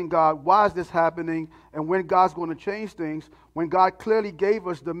asking God, why is this happening, and when God's going to change things, when God clearly gave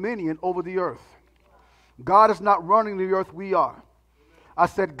us dominion over the earth. God is not running the earth, we are. I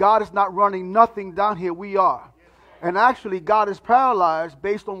said God is not running nothing down here, we are. And actually, God is paralyzed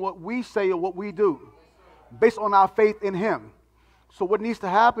based on what we say or what we do, based on our faith in Him. So what needs to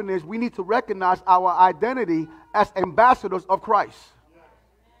happen is we need to recognize our identity as ambassadors of Christ.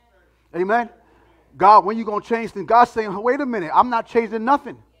 Amen? God, when you going to change things? God's saying, wait a minute, I'm not changing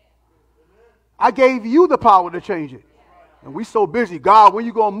nothing. I gave you the power to change it. And we so busy. God, when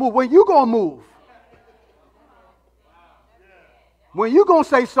you going to move? When you going to move? When you going to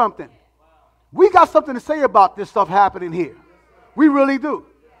say something? We got something to say about this stuff happening here. We really do.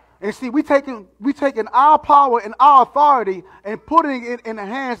 And see, we taking our power and our authority and putting it in the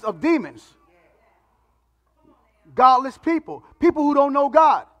hands of demons. Godless people. People who don't know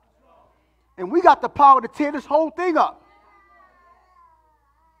God. And we got the power to tear this whole thing up.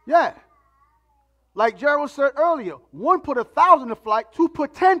 Yeah. Like Gerald said earlier, one put 1,000 to flight, two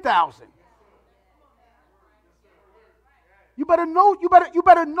put 10,000. You better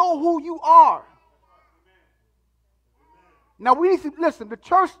know who you are. Now we need to listen, the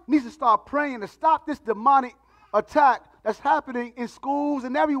church needs to start praying to stop this demonic attack that's happening in schools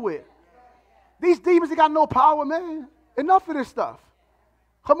and everywhere. These demons, they got no power, man. Enough of this stuff.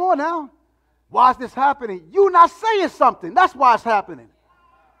 Come on now. Why is this happening? You not saying something. That's why it's happening.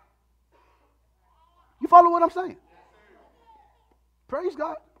 You follow what I'm saying? Praise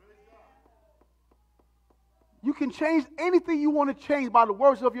God. You can change anything you want to change by the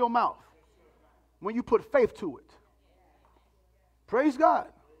words of your mouth when you put faith to it. Praise God.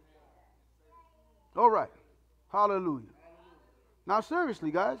 All right. Hallelujah. Now,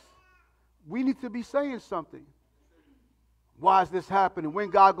 seriously, guys, we need to be saying something. Why is this happening? When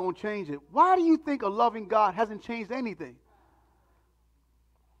God going to change it? Why do you think a loving God hasn't changed anything?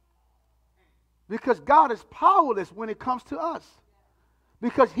 Because God is powerless when it comes to us.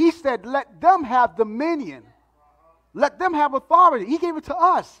 Because He said, let them have dominion. Let them have authority. He gave it to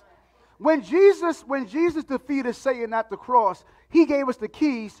us. When Jesus defeated Satan at the cross, He gave us the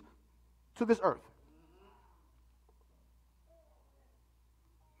keys to this earth.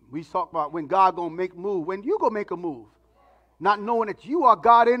 We talk about when God going to make a move. When you going to make a move. Not knowing that you are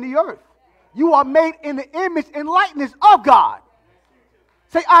God in the earth. You are made in the image and likeness of God.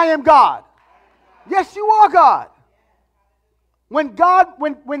 Say, I am God. Yes, you are God. When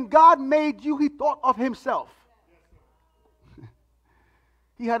God made you, He thought of Himself.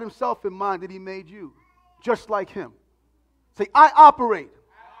 He had Himself in mind that He made you. Just like Him. Say, I operate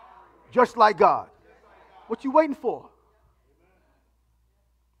just like God. What you waiting for?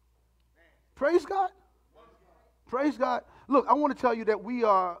 Praise God. Praise God. Look, I want to tell you that we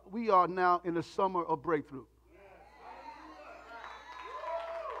are now in the summer of breakthrough.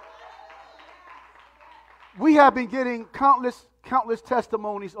 We have been getting countless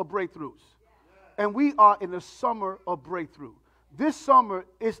testimonies of breakthroughs. And we are in the summer of breakthrough. This summer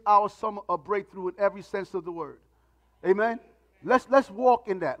is our summer of breakthrough in every sense of the word. Amen? Let's walk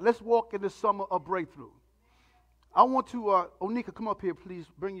in that. Let's walk in the summer of breakthrough. I want to, Onika, come up here, please.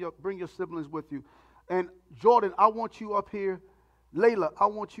 Bring your siblings with you. And Jordan, I want you up here. Layla, I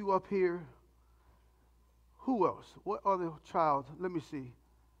want you up here. Who else? What other child? Let me see.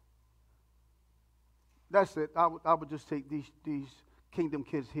 That's it. I would just take these kingdom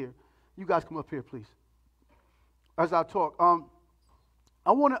kids here. You guys come up here, please. As I talk,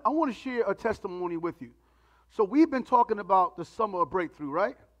 I want to share a testimony with you. So we've been talking about the summer of breakthrough,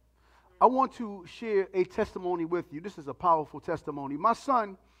 right? I want to share a testimony with you. This is a powerful testimony. My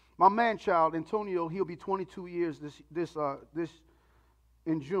son, my man-child, Antonio, he'll be 22 years this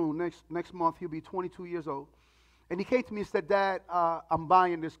in June. Next month, he'll be 22 years old. And he came to me and said, Dad, I'm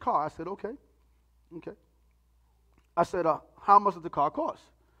buying this car. I said, okay. I said, how much does the car cost?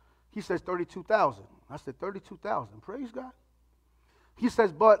 He says, $32,000. I said, $32,000. Praise God. He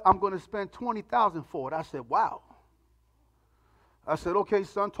says, but I'm going to spend $20,000 for it. I said, wow. I said, okay,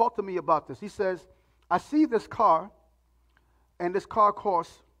 son, talk to me about this. He says, I see this car, and this car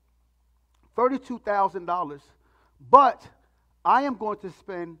costs $32,000, but I am going to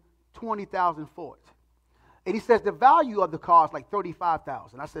spend $20,000 for it. And he says the value of the car is like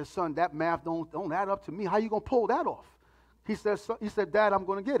 $35,000. I said, son, that math don't add up to me. How you going to pull that off? He said, Dad, I'm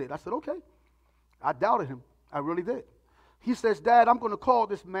going to get it. I said, okay. I doubted him. I really did. He says, Dad, I'm going to call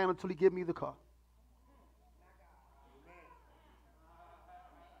this man until he gives me the car.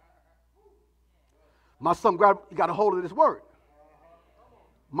 My son got a hold of this word.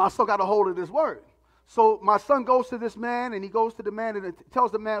 My son got a hold of this word. So my son goes to this man, and he goes to the man and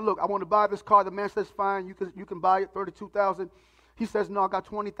tells the man, look, I want to buy this car. The man says, fine, you can buy it, $32,000. He says, no, I got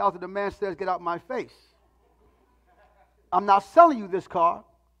 $20,000. The man says, get out my face. I'm not selling you this car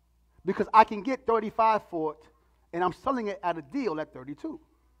because I can get $35 for it, and I'm selling it at a deal at $32.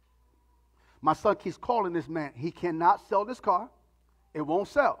 My son keeps calling this man. He cannot sell this car. It won't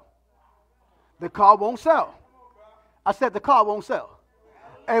sell. The car won't sell. I said the car won't sell.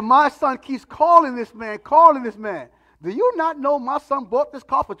 And my son keeps calling this man. Do you not know my son bought this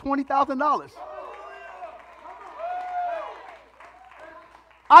car for $20,000?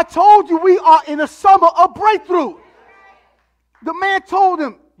 I told you we are in a summer of breakthrough. The man told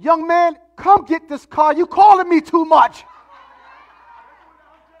him, young man, come get this car. You calling me too much.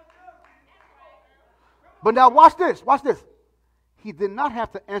 But now watch this. He did not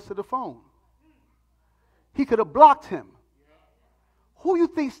have to answer the phone. He could have blocked him. Who you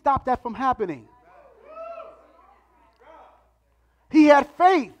think stopped that from happening? He had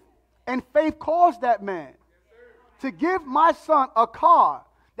faith, and faith caused that man to give my son a car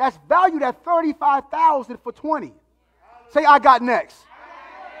that's valued at $35,000 for $20,000. Say, I got next.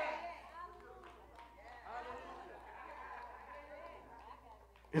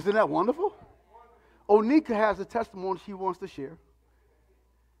 Isn't that wonderful? Onika has a testimony she wants to share.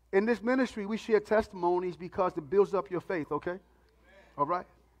 In this ministry, we share testimonies because it builds up your faith, okay? All right?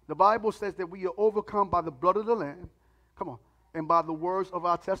 The Bible says that we are overcome by the blood of the Lamb. Come on. And by the words of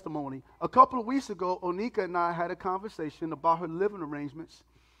our testimony. A couple of weeks ago, Onika and I had a conversation about her living arrangements,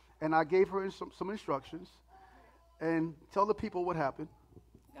 and I gave her some instructions. And tell the people what happened.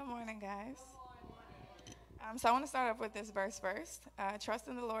 Good morning, guys. So I want to start off with this verse first. Trust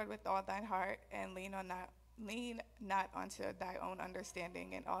in the Lord with all thine heart, and lean not unto thy own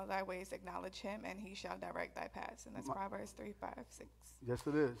understanding. In all thy ways acknowledge him, and he shall direct thy paths. And that's Proverbs 3:5-6. Yes,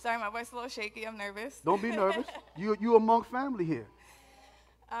 it is. Sorry, my voice is a little shaky. I'm nervous. Don't be nervous. You among family here.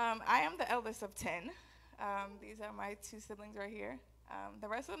 I am the eldest of 10. These are my 2 siblings right here. The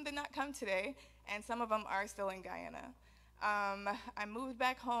rest of them did not come today, and some of them are still in Guyana. I moved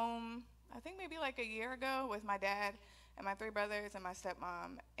back home, I think maybe like a year ago, with my dad and my 3 brothers and my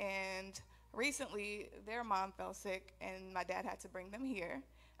stepmom. And recently, their mom fell sick, and my dad had to bring them here.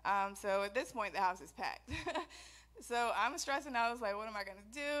 So at this point, the house is packed. So I'm stressing out. I was like, what am I going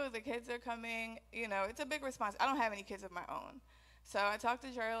to do? The kids are coming. You know, it's a big response. I don't have any kids of my own. So I talked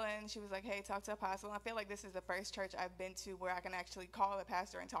to Geraldine, and she was like, hey, talk to Apostle. And I feel like this is the first church I've been to where I can actually call the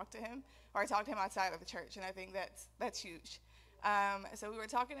pastor and talk to him, or I talk to him outside of the church, and I think that's huge. So we were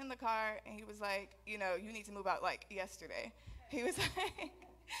talking in the car, and he was like, you know, you need to move out like yesterday. He was like,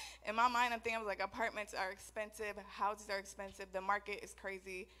 in my mind, I was like, apartments are expensive, houses are expensive, the market is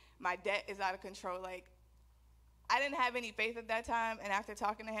crazy, my debt is out of control. Like, I didn't have any faith at that time, and after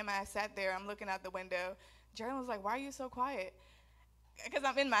talking to him, I sat there, I'm looking out the window. Geraldine was like, why are you so quiet? Because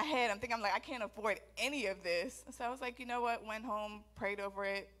I'm in my head, I'm like, I can't afford any of this. So I was like, you know what, went home, prayed over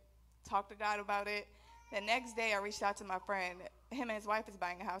it, talked to God about it. The next day, I reached out to my friend. Him and his wife is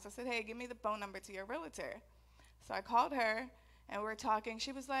buying a house. I said, hey, give me the phone number to your realtor. So I called her, and we were talking.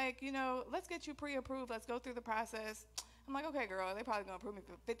 She was like, you know, let's get you pre-approved. Let's go through the process. I'm like, okay, girl, they're probably going to approve me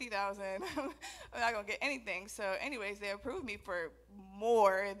for $50,000. I'm not going to get anything. So anyways, they approved me for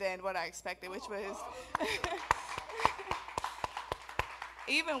more than what I expected, which was...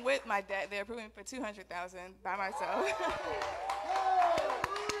 Even with my debt, they approved me for $200,000 by myself.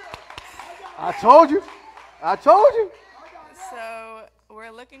 I told you. So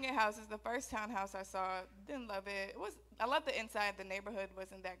we're looking at houses. The first townhouse I saw, didn't love it. I loved the inside. The neighborhood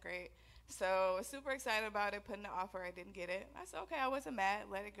wasn't that great. So super excited about it, putting the offer. I didn't get it. I said, okay, I wasn't mad.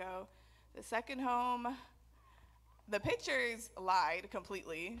 Let it go. The second home, the pictures lied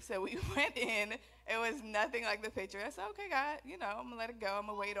completely. So we went in. It was nothing like the picture. I said, okay, God, you know, I'm going to let it go. I'm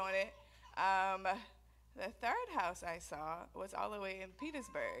going to wait on it. The third house I saw was all the way in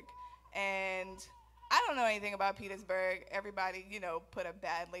Petersburg. And I don't know anything about Petersburg. Everybody, you know, put a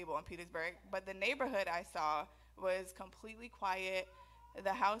bad label on Petersburg. But the neighborhood I saw was completely quiet.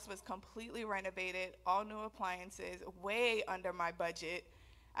 The house was completely renovated, all new appliances, way under my budget.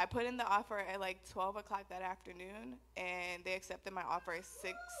 I put in the offer at like 12 o'clock that afternoon, and they accepted my offer at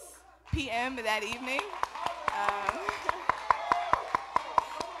 6 p.m. that evening.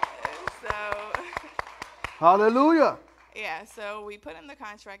 Hallelujah. Yeah, so we put in the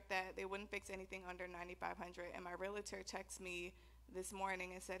contract that they wouldn't fix anything under $9,500, and my realtor texted me this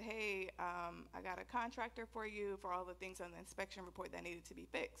morning and said, hey, I got a contractor for you for all the things on the inspection report that needed to be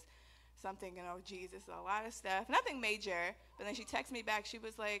fixed. So I'm thinking, oh, geez, this is a lot of stuff. Nothing major. But then she texted me back. She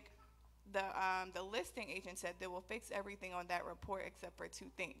was like, the listing agent said they will fix everything on that report except for 2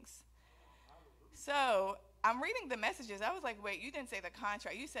 things. So I'm reading the messages. I was like, wait, you didn't say the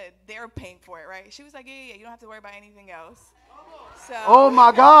contract. You said they're paying for it, right? She was like, yeah, you don't have to worry about anything else. So, oh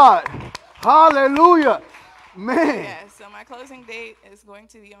my God. Hallelujah. Man. yeah, so my closing date is going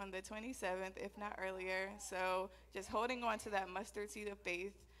to be on the 27th, if not earlier. So just holding on to that mustard seed of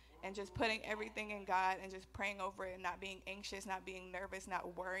faith and just putting everything in God and just praying over it, not being anxious, not being nervous,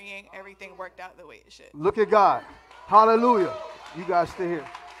 not worrying. Everything worked out the way it should. Look at God. Hallelujah. You guys stay here.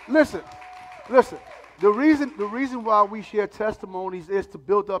 Listen. The reason why we share testimonies is to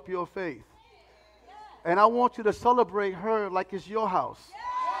build up your faith. And I want you to celebrate her like it's your house.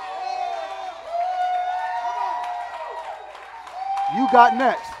 You got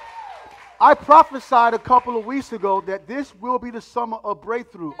next. I prophesied a couple of weeks ago that this will be the summer of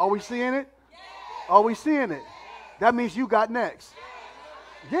breakthrough. Are we seeing it? Are we seeing it? That means you got next.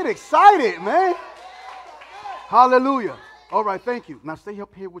 Get excited, man. Hallelujah. All right, thank you. Now stay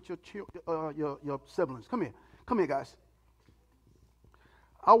up here with your siblings. Come here, guys.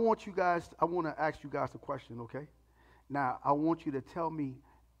 I want to ask you guys a question, okay? Now, I want you to tell me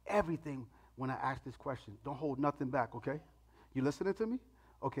everything when I ask this question. Don't hold nothing back, okay? You listening to me?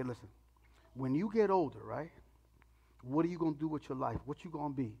 Okay, listen. When you get older, right, what are you going to do with your life? What you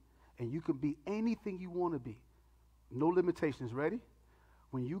going to be? And you can be anything you want to be. No limitations. Ready?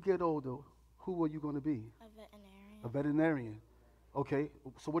 When you get older, who are you going to be? A veterinarian. A veterinarian. Okay,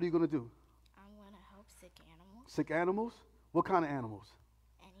 so what are you going to do? I'm going to help sick animals. Sick animals? What kind of animals?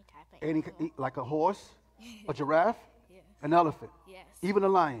 Any type of animal. Like a horse? A giraffe? Yes. An elephant? Yes. Even a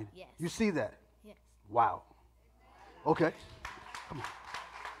lion? Yes. You see that? Yes. Wow. Okay. Come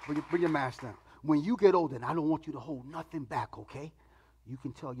on. Bring your mask down. When you get older, and I don't want you to hold nothing back, okay? You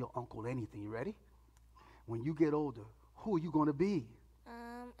can tell your uncle anything. You ready? When you get older, who are you going to be?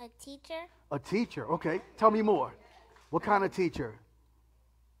 A teacher. A teacher. Okay. Tell me more. What kind of teacher?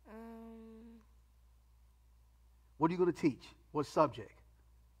 What are you going to teach? What subject?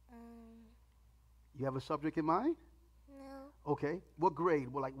 You have a subject in mind? No. Okay. What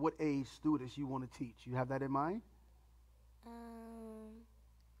grade? Well, like what age students you want to teach? You have that in mind?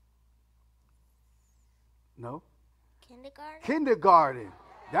 No? Kindergarten. Kindergarten.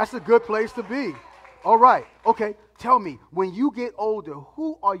 That's a good place to be. All right. Okay. Tell me, when you get older,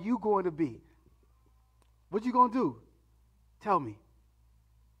 who are you going to be? What you going to do? Tell me.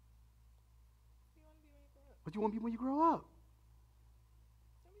 What you want to be when you grow up?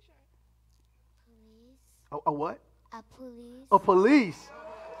 Police. A what? A police. A police.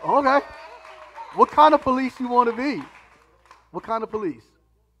 Okay. What kind of police you want to be? What kind of police?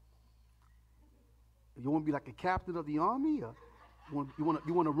 You want to be like a captain of the army? Or you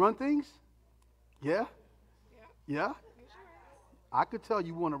want to run things? Yeah? Yeah? I could tell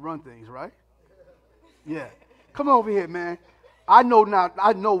you want to run things, right? Yeah. Come over here, man. I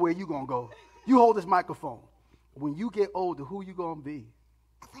know where you're going to go. You hold this microphone. When you get older, who you going to be?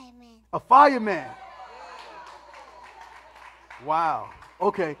 A fireman. A fireman. Wow.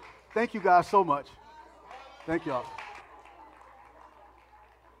 Okay. Thank you guys so much. Thank y'all.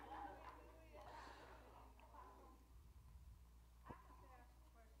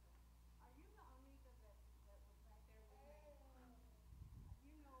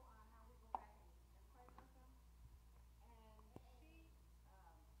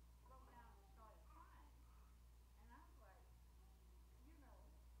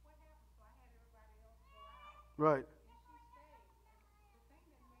 Right.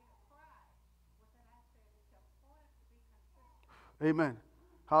 Amen.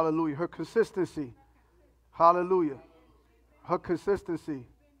 Hallelujah. Her consistency. Hallelujah. Her consistency.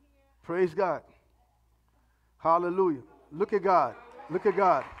 Praise God. Hallelujah. Look at God. Look at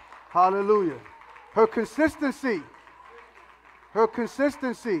God. Hallelujah. Her consistency. Her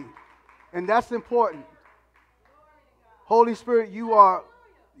consistency. And that's important. Holy Spirit, you are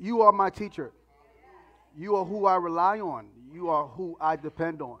my teacher. You are who I rely on. You are who I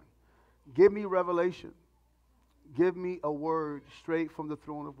depend on. Give me revelation. Give me a word straight from the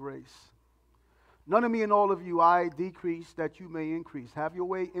throne of grace. None of me and all of you, I decrease that you may increase. Have your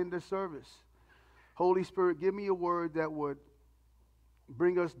way in the service. Holy Spirit, give me a word that would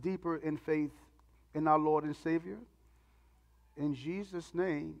bring us deeper in faith in our Lord and Savior. In Jesus'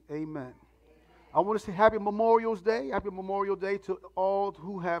 name, amen. I want to say Happy Memorial Day. Happy Memorial Day to all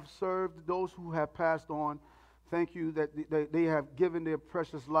who have served, those who have passed on. Thank you that they have given their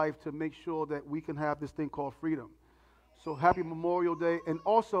precious life to make sure that we can have this thing called freedom. So happy Memorial Day. And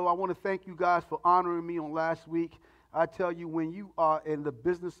also, I want to thank you guys for honoring me on last week. I tell you, when you are in the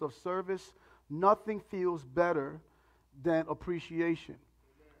business of service, nothing feels better than appreciation.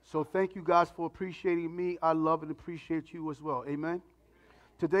 So thank you guys for appreciating me. I love and appreciate you as well. Amen.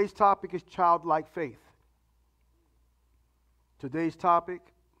 Today's topic is childlike faith. Today's topic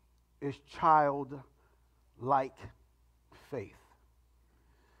is childlike faith.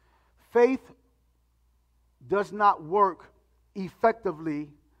 Faith does not work effectively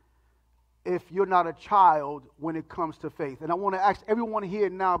if you're not a child when it comes to faith. And I want to ask everyone here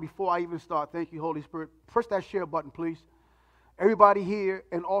now, before I even start, thank you, Holy Spirit, press that share button, please. Everybody here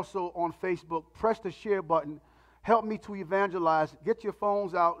and also on Facebook, press the share button. Help me to evangelize. Get your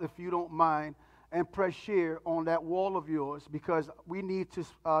phones out if you don't mind, and press share on that wall of yours, because we need to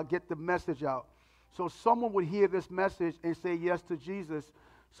get the message out. So someone would hear this message and say yes to Jesus.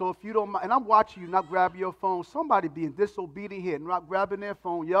 So if you don't mind, and I'm watching you not grab your phone, somebody being disobedient here, not grabbing their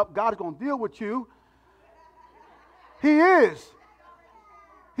phone. Yep, God's going to deal with you. He is.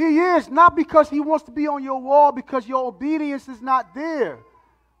 He is, not because he wants to be on your wall, because your obedience is not there.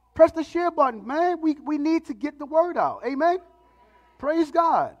 Press the share button, man. We need to get the word out. Amen? Praise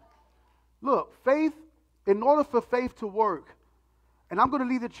God. Look, faith, in order for faith to work, and I'm going to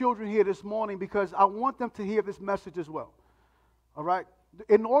leave the children here this morning because I want them to hear this message as well. All right?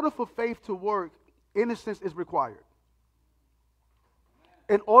 In order for faith to work, innocence is required.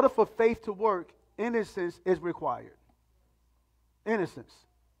 In order for faith to work, innocence is required. Innocence.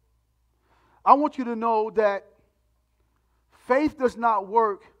 I want you to know that faith does not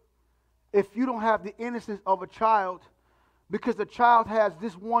work if you don't have the innocence of a child, because the child has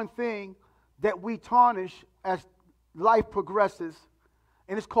this one thing that we tarnish as life progresses,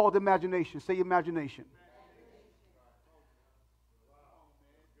 and it's called imagination. Say imagination.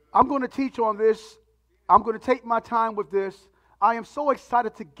 I'm going to teach on this. I'm going to take my time with this. I am so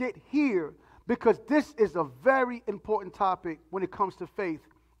excited to get here because this is a very important topic when it comes to faith,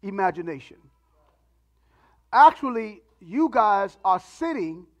 imagination. Actually, you guys are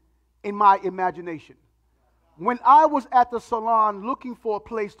sitting in my imagination. When I was at the salon looking for a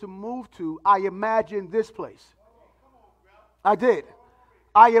place to move to, I imagined this place. I did.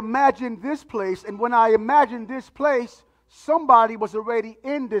 I imagined this place, and when I imagined this place, somebody was already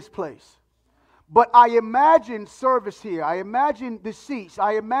in this place. But I imagined service here. I imagined the seats.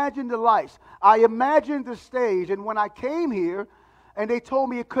 I imagined the lights. I imagined the stage. And when I came here and they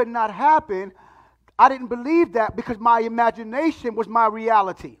told me it could not happen, I didn't believe that because my imagination was my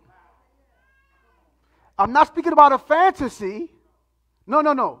reality. I'm not speaking about a fantasy.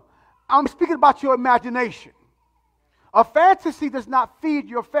 No. I'm speaking about your imagination. A fantasy does not feed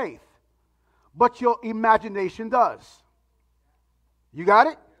your faith, but your imagination does. You got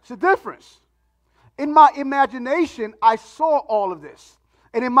it? It's a difference. In my imagination, I saw all of this.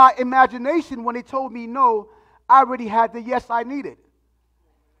 And in my imagination, when they told me no, I already had the yes I needed.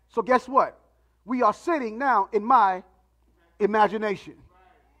 So guess what? We are sitting now in my imagination.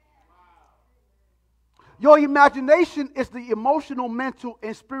 Your imagination is the emotional, mental,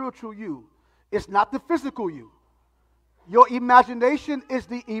 and spiritual you. It's not the physical you. Your imagination is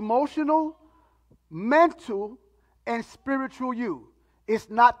the emotional, mental, and spiritual you. It's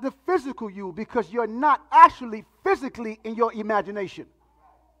not the physical you, because you're not actually physically in your imagination.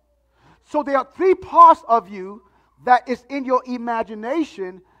 So there are three parts of you that is in your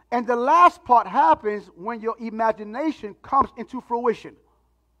imagination, and the last part happens when your imagination comes into fruition.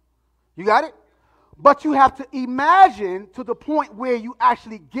 You got it? But you have to imagine to the point where you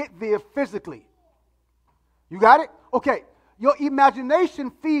actually get there physically. You got it? Okay. Your imagination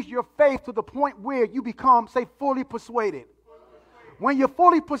feeds your faith to the point where you become, say, fully persuaded. When you're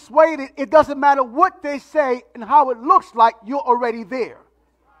fully persuaded, it doesn't matter what they say and how it looks like, you're already there.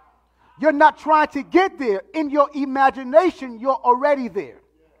 You're not trying to get there. In your imagination, you're already there.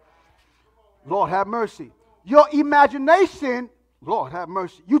 Lord have mercy. Your imagination, Lord have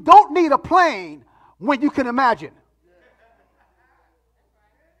mercy. You don't need a plane when you can imagine.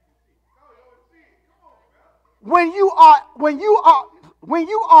 When you are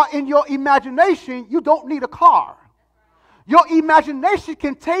in your imagination, you don't need a car. Your imagination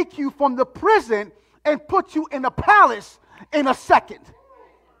can take you from the prison and put you in a palace in a second.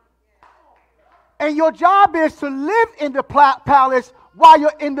 And your job is to live in the palace while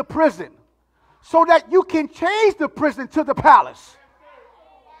you're in the prison, so that you can change the prison to the palace.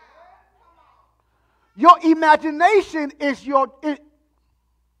 Your imagination is your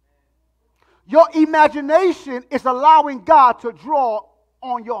imagination is allowing God to draw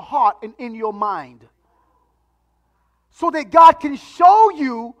on your heart and in your mind, so that God can show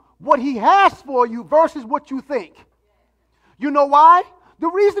you what he has for you versus what you think. You know why? The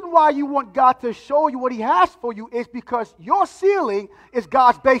reason why you want God to show you what he has for you is because your ceiling is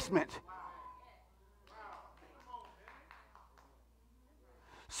God's basement.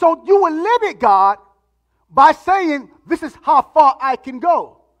 So you will limit God by saying, this is how far I can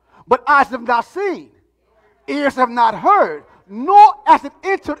go. But eyes have not seen, ears have not heard, nor has it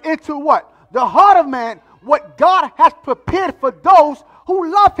entered into what? The heart of man, what God has prepared for those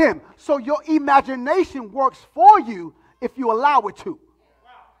who love him. So your imagination works for you if you allow it to.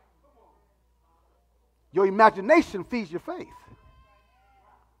 Your imagination feeds your faith.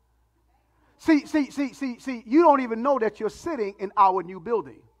 See, you don't even know that you're sitting in our new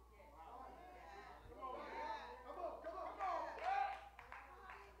building.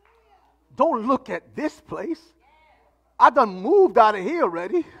 Don't look at this place. I done moved out of here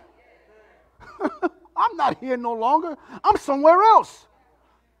already. I'm not here no longer. I'm somewhere else.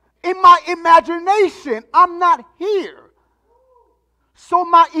 In my imagination, I'm not here. So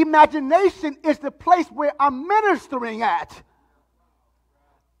my imagination is the place where I'm ministering at.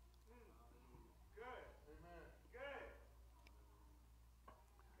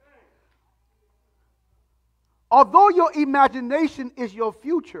 Although your imagination is your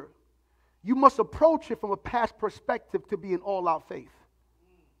future, you must approach it from a past perspective to be in all-out faith.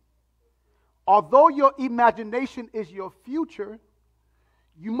 Although your imagination is your future,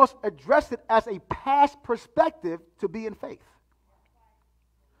 you must address it as a past perspective to be in faith.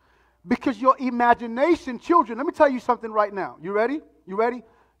 Because your imagination, children, let me tell you something right now. You ready? You ready?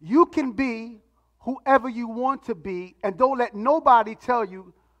 You can be whoever you want to be, and don't let nobody tell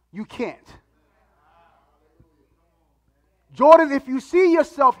you you can't. Jordan, if you see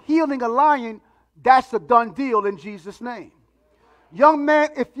yourself healing a lion, that's a done deal in Jesus' name. Young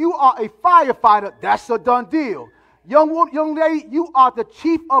man, if you are a firefighter, that's a done deal. Young lady, you are the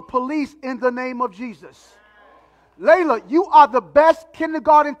chief of police in the name of Jesus. Layla, you are the best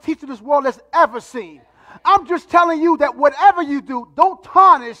kindergarten teacher this world has ever seen. I'm just telling you that whatever you do, don't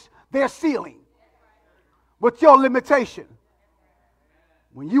tarnish their ceiling with your limitation.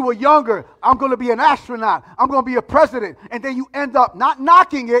 When you were younger, I'm going to be an astronaut. I'm going to be a president. And then you end up not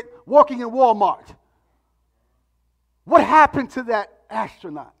knocking it, working in Walmart. What happened to that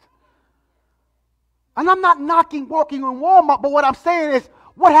astronaut? And I'm not knocking working in Walmart, but what I'm saying is,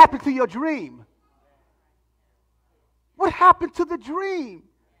 what happened to your dream? What happened to the dream?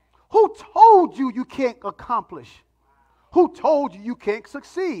 Who told you you can't accomplish? Who told you you can't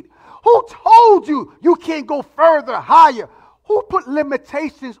succeed? Who told you you can't go further, higher? Who put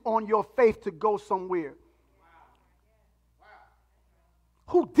limitations on your faith to go somewhere?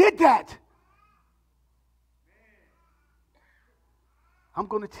 Who did that? I'm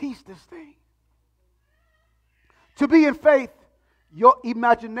going to teach this thing. To be in faith, your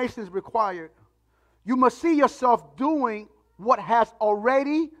imagination is required. You must see yourself doing what has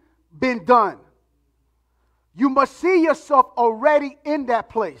already been done. You must see yourself already in that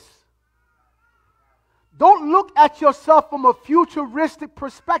place. Don't look at yourself from a futuristic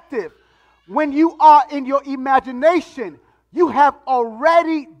perspective. When you are in your imagination, you have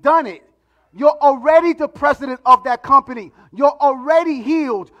already done it. You're already the president of that company. You're already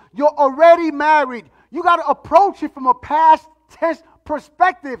healed. You're already married. You got to approach it from a past tense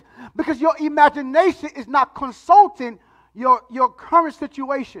perspective because your imagination is not consulting your current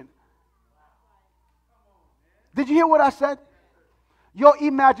situation. Did you hear what I said? Your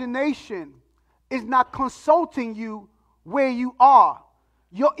imagination is not consulting you where you are.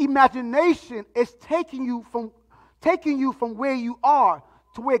 Your imagination is taking you from where you are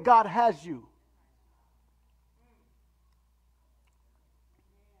to where God has you.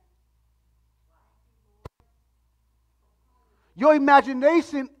 Your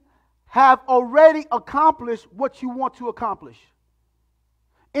imagination have already accomplished what you want to accomplish.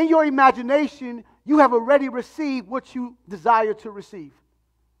 In your imagination, you have already received what you desire to receive.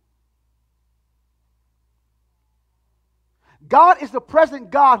 God is the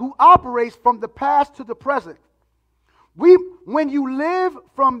present God who operates from the past to the present. When you live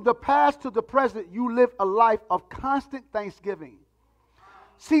from the past to the present, you live a life of constant thanksgiving.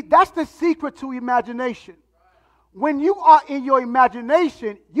 See, that's the secret to imagination. When you are in your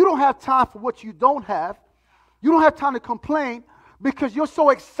imagination, you don't have time for what you don't have. You don't have time to complain because you're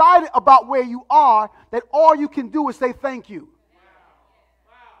so excited about where you are that all you can do is say thank you.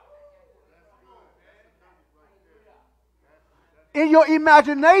 In your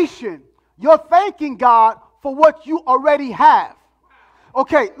imagination, you're thanking God for what you already have.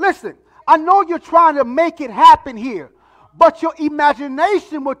 Okay, listen, I know you're trying to make it happen here, but your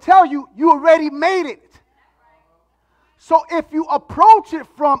imagination will tell you you already made it. So if you approach it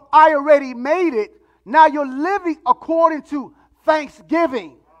from I already made it, now you're living according to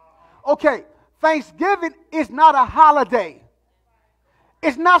Thanksgiving. Okay, Thanksgiving is not a holiday.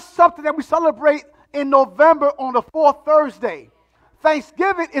 It's not something that we celebrate in November on the fourth Thursday.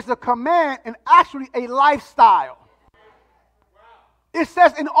 Thanksgiving is a command and actually a lifestyle. It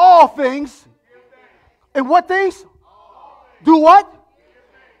says in all things. In what things? Do what?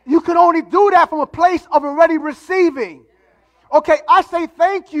 You can only do that from a place of already receiving. Okay, I say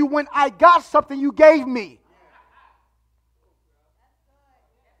thank you when I got something you gave me.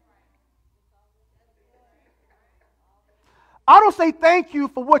 I don't say thank you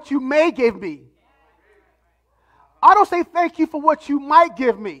for what you may give me. I don't say thank you for what you might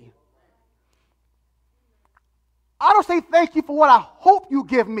give me. I don't say thank you for what I hope you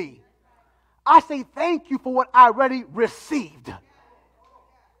give me. I say thank you for what I already received.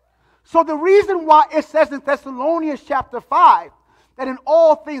 So the reason why it says in Thessalonians chapter 5 that in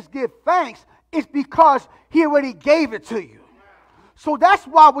all things give thanks is because he already gave it to you. So that's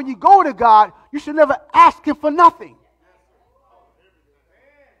why when you go to God, you should never ask him for nothing.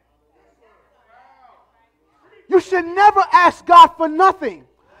 You should never ask God for nothing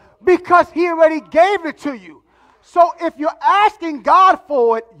because he already gave it to you. So if you're asking God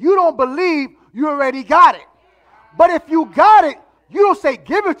for it, you don't believe you already got it. But if you got it, you don't say,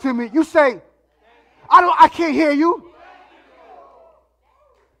 give it to me. You say, I can't hear you.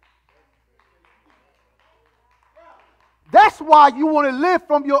 That's why you want to live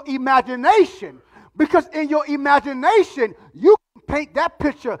from your imagination. Because in your imagination, you can paint that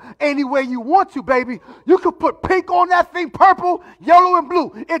picture any way you want to, baby. You can put pink on that thing, purple, yellow, and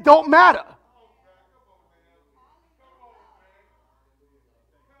blue. It don't matter.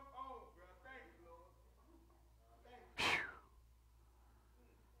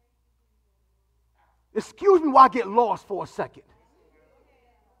 Excuse me while I get lost for a second.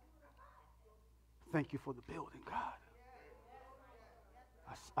 Thank you for the building, God.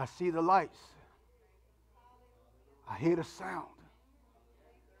 I see the lights. I hear the sound.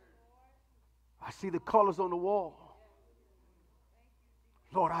 I see the colors on the wall.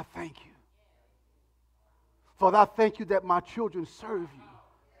 Lord, I thank you. Father, I thank you that my children serve you.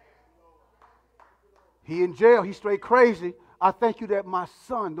 He in jail, he's straight crazy. I thank you that my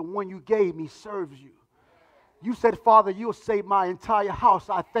son, the one you gave me, serves you. You said, Father, you'll save my entire house.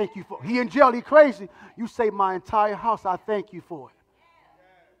 I thank you for it. He in jail, he crazy. You save my entire house. I thank you for it.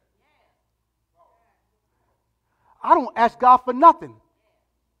 I don't ask God for nothing.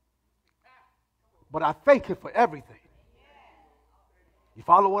 But I thank him for everything. You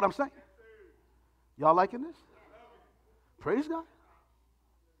follow what I'm saying? Y'all liking this? Praise God.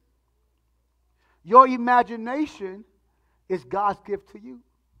 Your imagination is God's gift to you.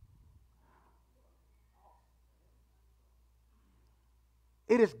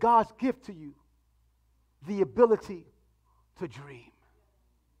 It is God's gift to you, the ability to dream.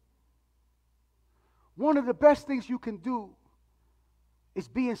 One of the best things you can do is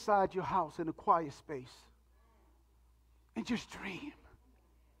be inside your house in a quiet space and just dream.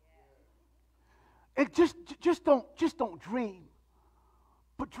 And just don't dream,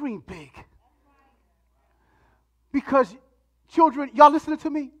 but dream big. Because children, y'all listening to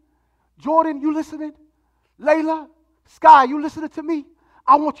me? Jordan, you listening? Layla, Sky, you listening to me?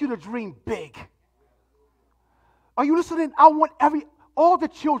 I want you to dream big. Are you listening? I want all the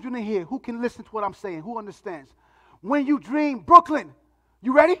children in here who can listen to what I'm saying, who understands. When you dream, Brooklyn,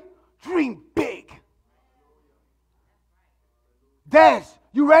 you ready? Dream big. Des,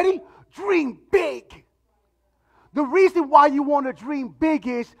 you ready? Dream big. The reason why you want to dream big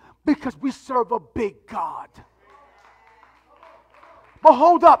is because we serve a big God. But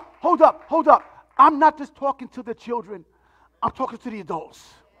hold up. I'm not just talking to the children. I'm talking to the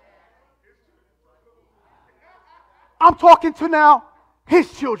adults. I'm talking to now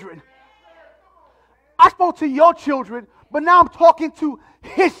his children. I spoke to your children, but now I'm talking to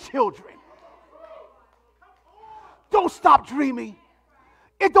his children. Don't stop dreaming.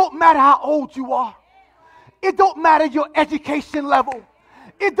 It don't matter how old you are. It don't matter your education level.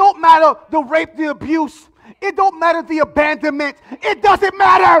 It don't matter the rape, the abuse. It don't matter the abandonment. It doesn't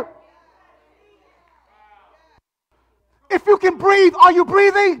matter. If you can breathe, are you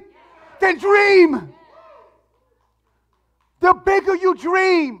breathing? Then dream. The bigger you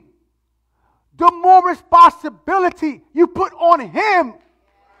dream, the more responsibility you put on him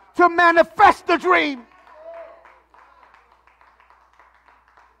to manifest the dream.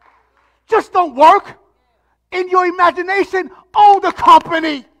 Just don't work in your imagination. Own the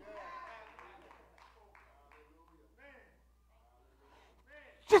company.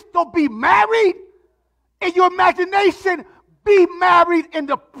 Just don't be married in your imagination. Be married in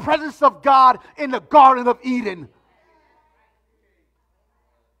the presence of God in the Garden of Eden.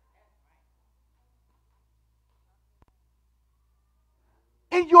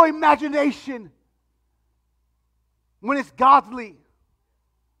 In your imagination, when it's godly,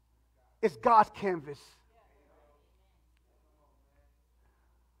 is God's canvas.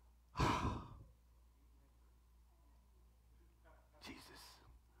 Jesus.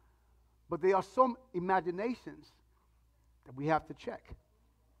 But there are some imaginations that we have to check.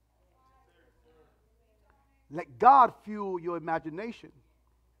 Let God fuel your imagination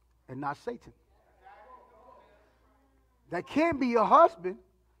and not Satan. That can't be your husband.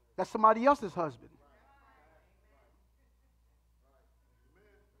 That's somebody else's husband.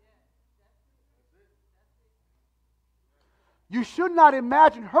 You should not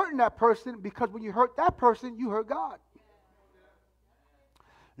imagine hurting that person, because when you hurt that person, you hurt God.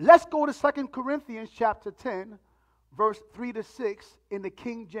 Let's go to 2 Corinthians chapter 10, verse 3 to 6 in the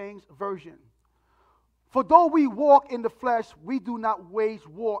King James Version. For though we walk in the flesh, we do not wage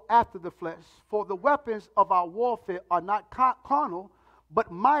war after the flesh. For the weapons of our warfare are not carnal, but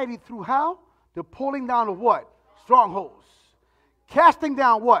mighty through how? The pulling down of what? Strongholds. Casting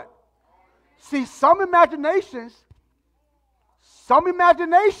down what? See, some imaginations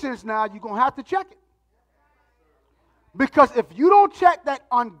now, you're going to have to check it. Because if you don't check that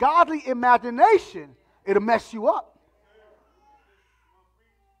ungodly imagination, it'll mess you up.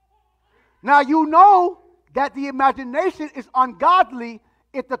 Now, you know that the imagination is ungodly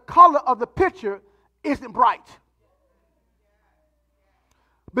if the color of the picture isn't bright.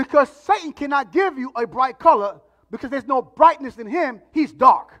 Because Satan cannot give you a bright color, because there's no brightness in him. He's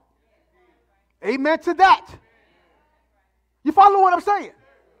dark. Amen to that. You follow what I'm saying?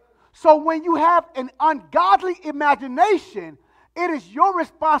 So when you have an ungodly imagination, it is your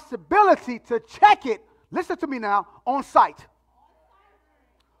responsibility to check it, listen to me now, on sight.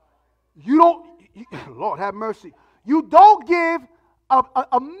 Lord have mercy. You don't give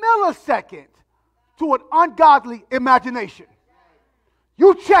a millisecond to an ungodly imagination.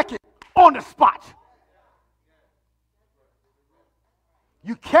 You check it on the spot.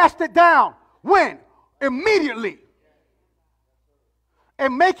 You cast it down. When? Immediately.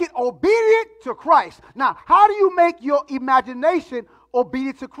 And make it obedient to Christ. Now, how do you make your imagination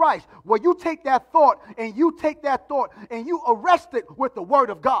obedient to Christ? Well, you take that thought and you arrest it with the word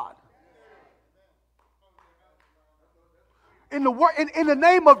of God. In the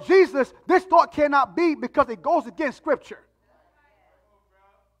name of Jesus, this thought cannot be, because it goes against Scripture.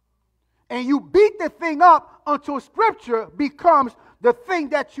 And you beat the thing up until Scripture becomes the thing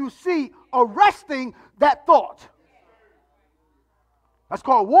that you see arresting that thought. That's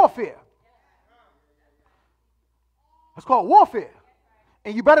called warfare. That's called warfare.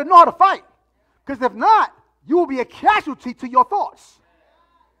 And you better know how to fight. Because if not, you will be a casualty to your thoughts.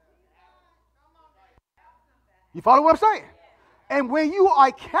 You follow what I'm saying? And when you are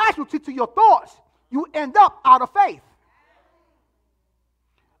a casualty to your thoughts, you end up out of faith.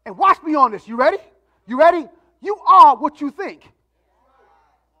 And watch me on this. You ready? You ready? You are what you think.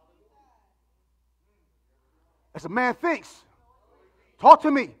 As a man thinks. Talk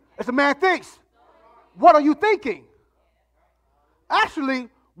to me. As a man thinks. What are you thinking? Actually,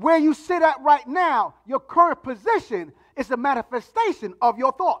 where you sit at right now, your current position is a manifestation of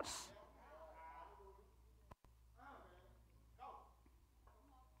your thoughts.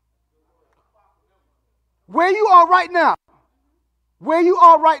 Where you are right now,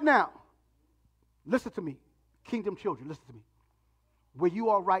 listen to me, kingdom children, listen to me. Where you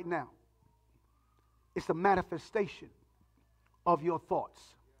are right now, it's a manifestation of your thoughts.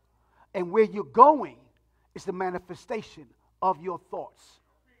 And where you're going is the manifestation of your thoughts.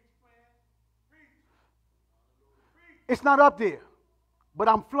 It's not up there, but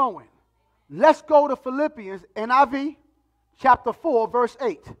I'm flowing. Let's go to Philippians, NIV, chapter 4, verse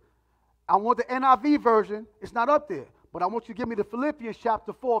 8. I want the NIV version. It's not up there, but I want you to give me the Philippians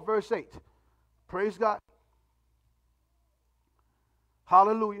chapter 4, verse 8. Praise God.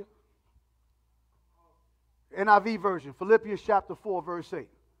 Hallelujah. NIV version, Philippians chapter 4, verse 8.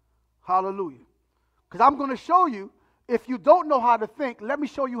 Hallelujah. Because I'm going to show you, if you don't know how to think, let me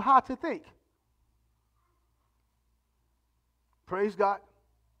show you how to think. Praise God.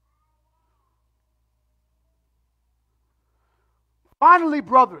 Finally,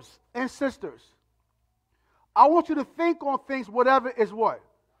 brothers and sisters, I want you to think on things, whatever is what?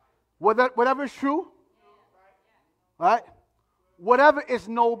 Whatever is true, right? Whatever is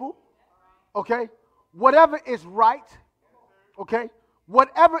noble, okay? Whatever is right, okay?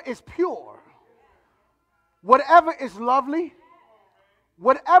 Whatever is pure, whatever is lovely,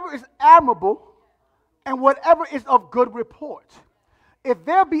 whatever is admirable, and whatever is of good report. If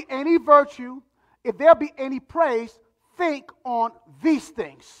there be any virtue, if there be any praise, think on these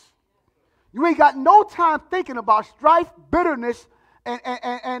things. You ain't got no time thinking about strife, bitterness, and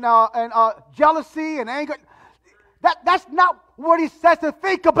jealousy and anger. That's not what he says to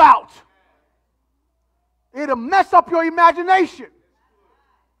think about. It'll mess up your imagination.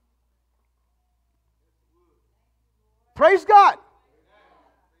 Praise God.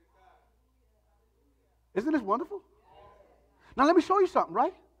 Isn't this wonderful? Now let me show you something,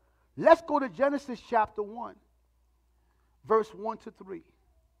 right? Let's go to Genesis chapter 1, verse 1 to 3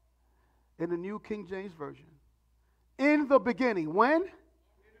 in the New King James Version. In the beginning, when?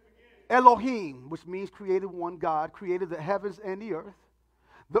 Elohim, which means created one, God, created the heavens and the earth.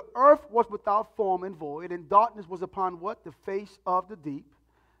 The earth was without form and void, and darkness was upon what? The face of the deep.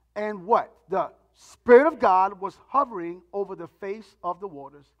 And what? The Spirit of God was hovering over the face of the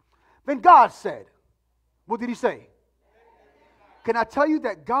waters. Then God said, what did he say? Can I tell you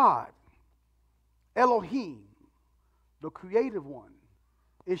that God, Elohim, the creative one,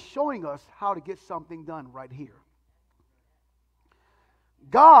 is showing us how to get something done right here.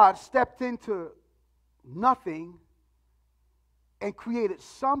 God stepped into nothing and created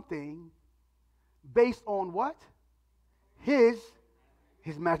something based on what? His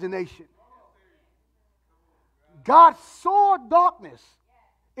imagination. God saw darkness.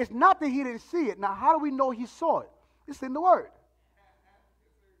 It's not that he didn't see it. Now, how do we know he saw it? It's in the Word.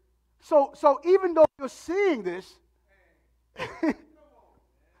 So even though you're seeing this,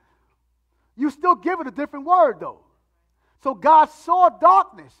 you still give it a different word, though. So God saw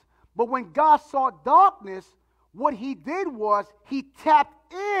darkness. But when God saw darkness, what he did was he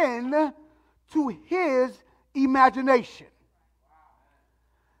tapped in to his imagination.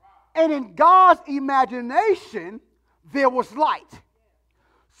 And in God's imagination, there was light.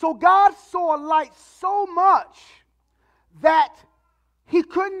 So God saw light so much that he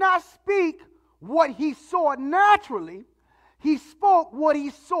could not speak what he saw naturally. He spoke what he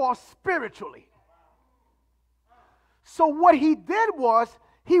saw spiritually. So what he did was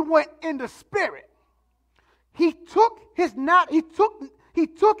he went in the spirit. He took his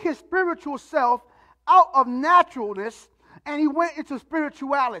spiritual self out of naturalness and he went into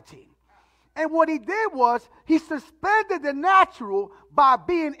spirituality. And what he did was he suspended the natural by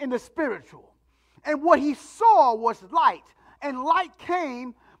being in the spiritual. And what he saw was light. And light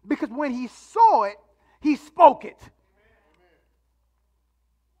came because when he saw it, he spoke it.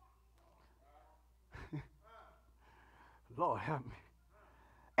 Lord help me.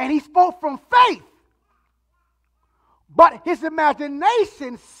 And he spoke from faith. But his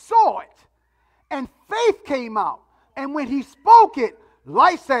imagination saw it. And faith came out. And when he spoke it,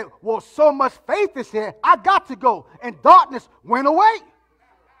 light said, well, so much faith is here, I got to go. And darkness went away.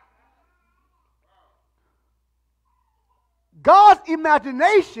 God's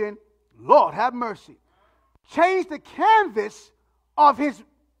imagination, Lord have mercy, changed the canvas of his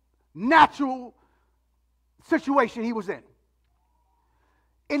natural situation he was in.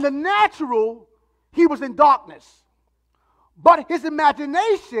 In the natural, he was in darkness. But his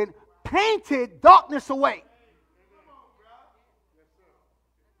imagination painted darkness away.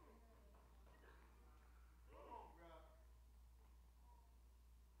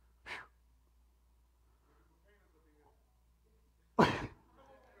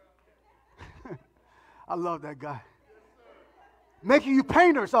 I love that guy. Making you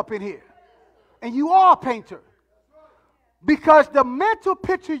painters up in here. And you are a painter. Because the mental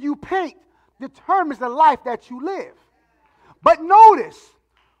picture you paint determines the life that you live. But notice,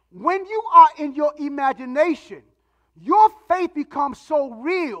 when you are in your imagination, your faith becomes so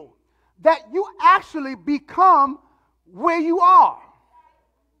real that you actually become where you are.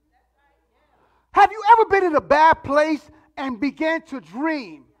 Have you ever been in a bad place and began to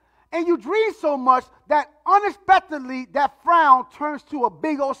dream? And you dream so much that unexpectedly that frown turns to a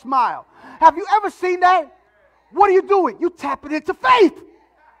big old smile. Have you ever seen that? What are you doing? You tapping into faith.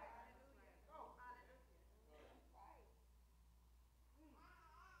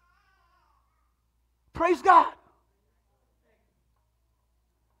 Praise God.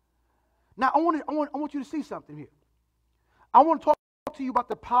 Now, I want you to see something here. I want to talk to you about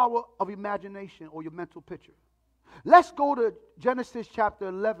the power of imagination or your mental picture. Let's go to Genesis chapter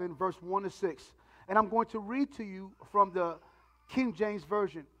 11, verse 1 to 6. And I'm going to read to you from the King James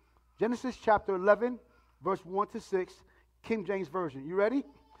Version. Genesis chapter 11, verse 1 to 6, King James Version. You ready?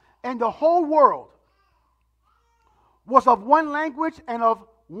 And the whole world was of one language and of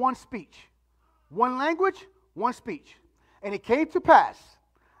one speech. One language, one speech. And it came to pass,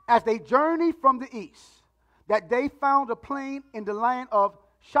 as they journeyed from the east, that they found a plain in the land of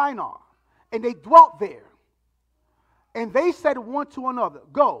Shinar, and they dwelt there. And they said one to another,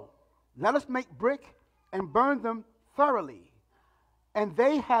 go, let us make brick and burn them thoroughly. And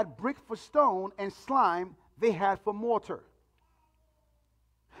they had brick for stone, and slime they had for mortar.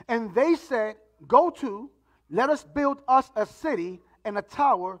 And they said, go to, let us build us a city and a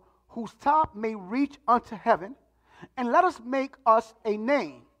tower whose top may reach unto heaven, and let us make us a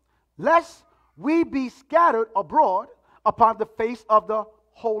name, lest we be scattered abroad upon the face of the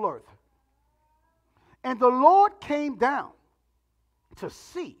whole earth. And the Lord came down to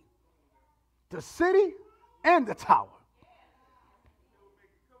see the city and the tower.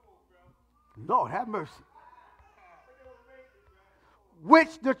 Lord, have mercy.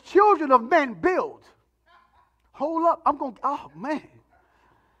 Which the children of men build. Hold up. Oh man.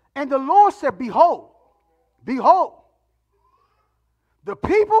 And the Lord said, behold, the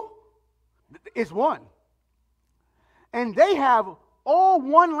people is one. And they have all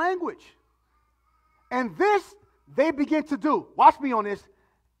one language. And this they begin to do. Watch me on this.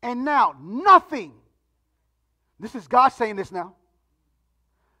 And now nothing. This is God saying this now.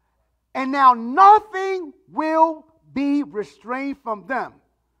 And now nothing will be restrained from them,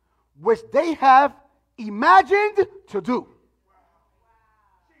 which they have imagined to do.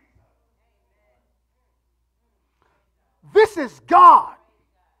 This is God.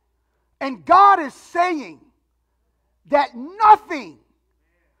 And God is saying that nothing.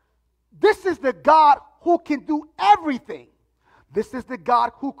 This is the God who can do everything. This is the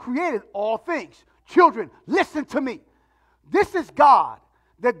God who created all things. Children, listen to me. This is God,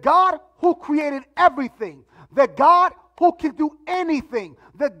 the God who created everything, the God who can do anything,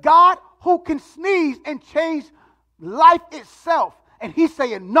 the God who can sneeze and change life itself. And he's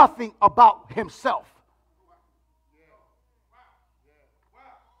saying nothing about himself.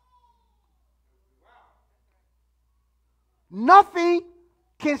 Nothing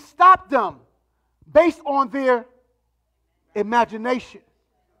can stop them based on their imagination.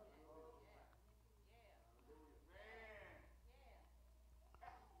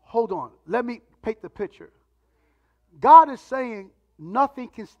 Hold on. Let me paint the picture. God is saying nothing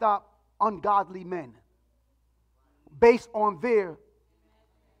can stop ungodly men based on their.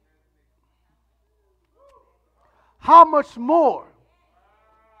 How much more?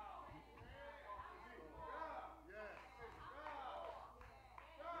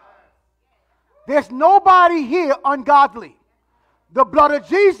 There's nobody here ungodly. The blood of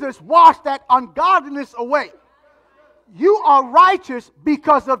Jesus washed that ungodliness away. You are righteous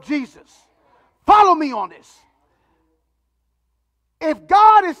because of Jesus. Follow me on this. If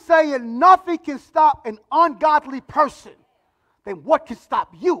God is saying nothing can stop an ungodly person, then what can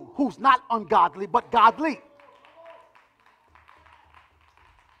stop you who's not ungodly but godly?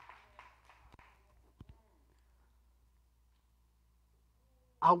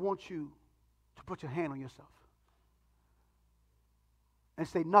 I want you to put your hand on yourself and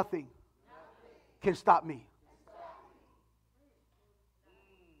say, nothing can stop me.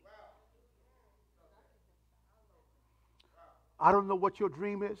 I don't know what your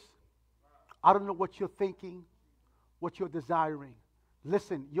dream is. I don't know what you're thinking, what you're desiring.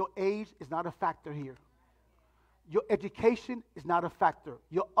 Listen, your age is not a factor here. Your education is not a factor.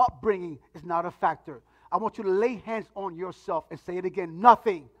 Your upbringing is not a factor. I want you to lay hands on yourself and say it again.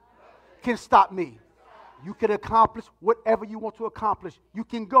 Nothing can stop me. You can accomplish whatever you want to accomplish. You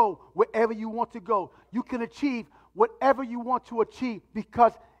can go wherever you want to go. You can achieve whatever you want to achieve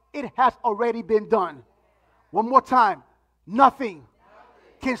because it has already been done. One more time. Nothing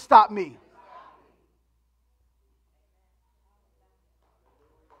can stop me.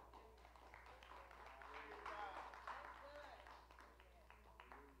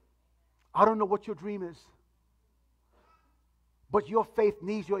 I don't know what your dream is, but your faith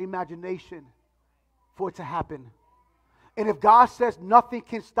needs your imagination for it to happen. And if God says nothing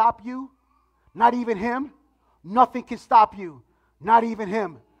can stop you, not even him, nothing can stop you, not even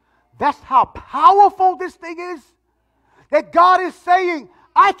him. That's how powerful this thing is. That God is saying,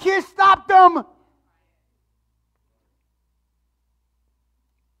 I can't stop them.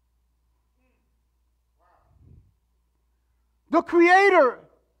 The Creator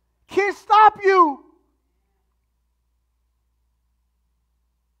can't stop you.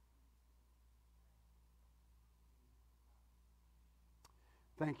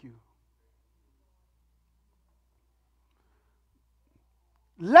 Thank you.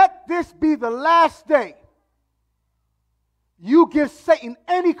 Let this be the last day you give Satan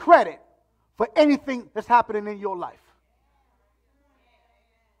any credit for anything that's happening in your life.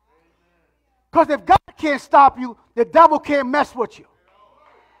 Because if God can't stop you, the devil can't mess with you.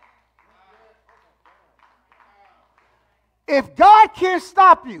 If God can't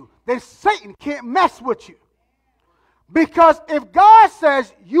stop you, then Satan can't mess with you. Because if God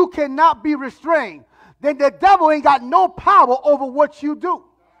says you cannot be restrained, then the devil ain't got no power over what you do.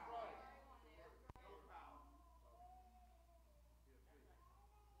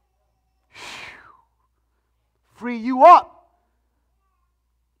 Free you up.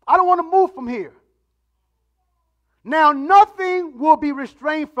 I don't want to move from here. Now, nothing will be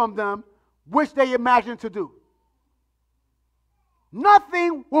restrained from them which they imagine to do.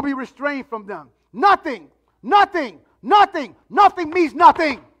 Nothing will be restrained from them. Nothing, nothing, nothing, nothing means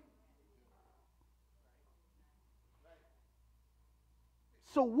nothing.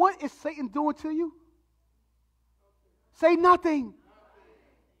 So what is Satan doing to you? Say nothing.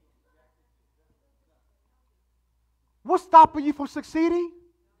 What's stopping you from succeeding?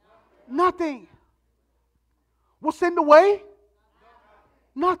 Nothing. What's in the way?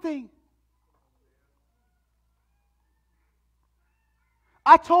 Nothing.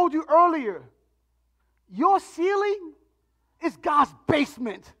 I told you earlier, your ceiling is God's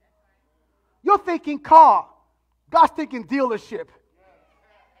basement. You're thinking car, God's thinking dealership.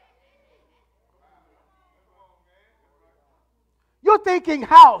 You're thinking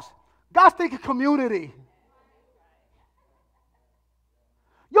house, God's thinking community.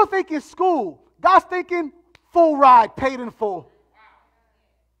 You're thinking school, God's thinking full ride, paid in full.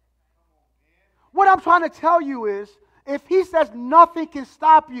 What I'm trying to tell you is, if he says nothing can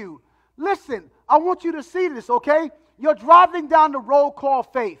stop you, listen, I want you to see this, okay? You're driving down the road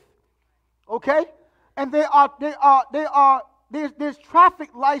called faith, okay? And there's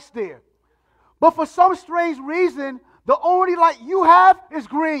traffic lights there. But for some strange reason, the only light you have is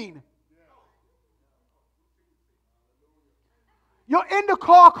green. You're in the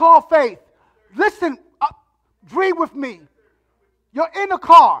car called faith. Listen, dream with me. You're in a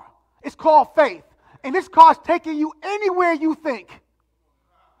car. It's called faith. And this car is taking you anywhere you think.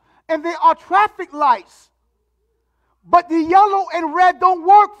 And there are traffic lights. But the yellow and red don't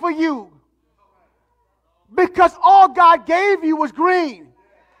work for you. Because all God gave you was green.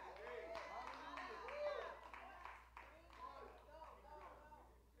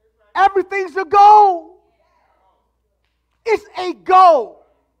 Everything's a go. It's a go.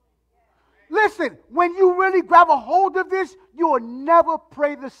 Listen, when you really grab a hold of this, you will never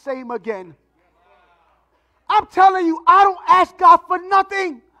pray the same again. I'm telling you, I don't ask God for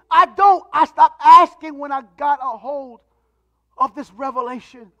nothing. I don't. I stopped asking when I got a hold of this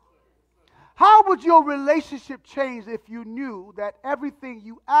revelation. How would your relationship change if you knew that everything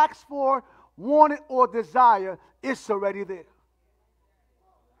you asked for, wanted, or desire is already there?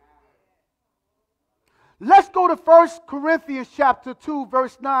 Let's go to 1 Corinthians chapter 2,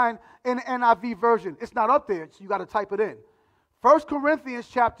 verse 9 in the NIV version. It's not up there, so you got to type it in. 1 Corinthians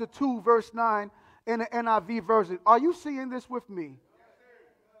chapter 2, verse 9 in the NIV version. Are you seeing this with me?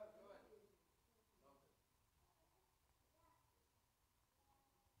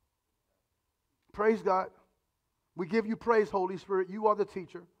 Praise God. We give you praise, Holy Spirit. You are the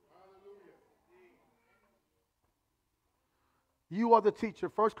teacher. You are the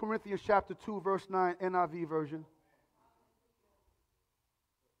teacher. 1 Corinthians chapter 2, verse 9, NIV version.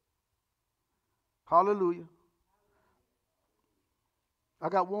 Hallelujah. I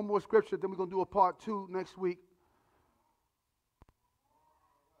got one more scripture, then we're going to do a part 2 next week.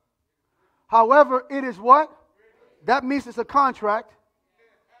 However, it is what? That means it's a contract.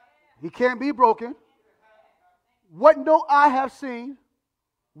 He can't be broken. What no eye have seen,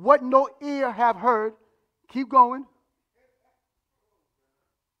 what no ear have heard. Keep going.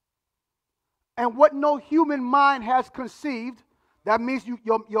 And what no human mind has conceived. That means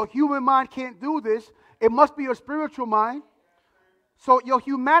your human mind can't do this. It must be your spiritual mind. So your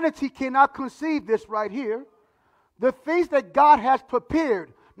humanity cannot conceive this right here. The things that God has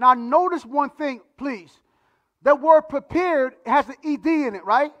prepared. Now notice one thing, please. The word prepared has an ED in it,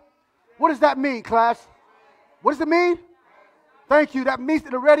 right? What does that mean, class? What does it mean? Thank you. That means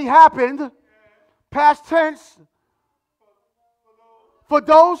it already happened. Past tense. For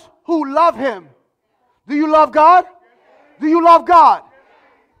those who love him. Do you love God? Do you love God?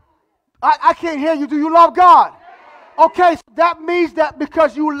 I can't hear you. Do you love God? Okay, so that means that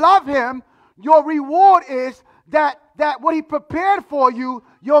because you love him, your reward is that what he prepared for you,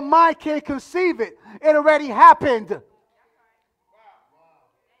 your mind can't conceive it. It already happened.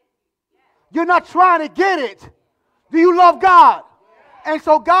 You're not trying to get it. Do you love God? And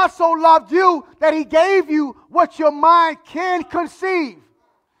so God so loved you that he gave you what your mind can conceive.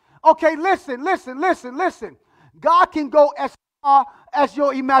 Okay, listen. God can go as far as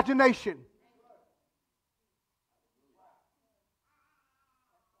your imagination.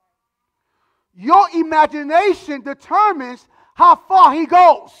 Your imagination determines how far he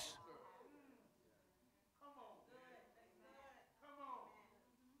goes.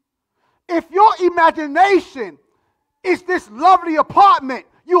 If your imagination is this lovely apartment,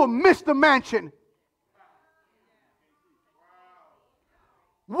 you'll miss the mansion.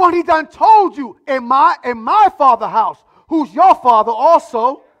 What he done told you, in my father's house, who's your father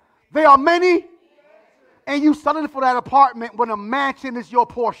also, They are many, and you settling for that apartment when a mansion is your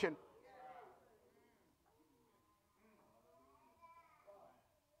portion.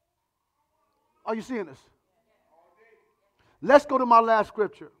 Are you seeing this? Let's go to my last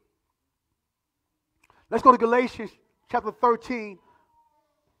scripture. Let's go to Galatians chapter 13,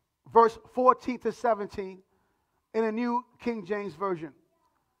 verse 14 to 17 in a New King James Version.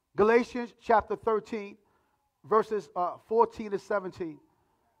 Galatians chapter 13, verses 14 to 17.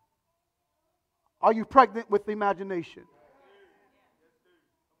 Are you pregnant with imagination?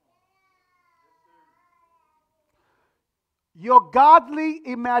 Your godly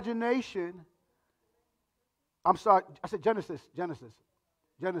imagination, I'm sorry, I said Genesis,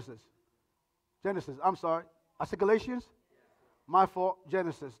 I'm sorry. I said Galatians? My fault,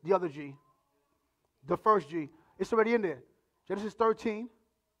 Genesis, the other G, the first G. It's already in there. Genesis 13,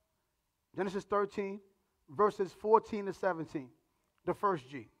 verses 14 to 17, the first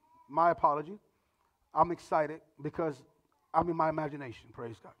G. My apology. I'm excited because I'm in my imagination,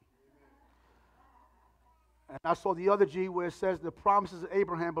 praise God. And I saw the other G where it says the promises of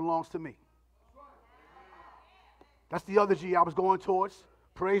Abraham belongs to me. That's the other G I was going towards.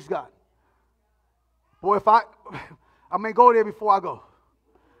 Praise God. Boy, if I may go there before I go.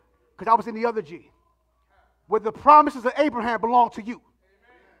 Because I was in the other G. Where the promises of Abraham belong to you.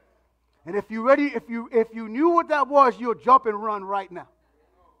 And if you're ready, if you knew what that was, you'll jump and run right now.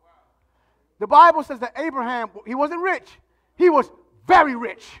 The Bible says that Abraham, he wasn't rich. He was very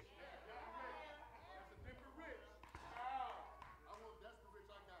rich.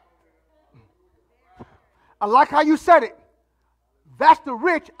 I like how you said it. That's the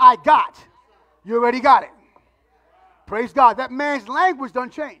rich I got. You already got it. Praise God. That man's language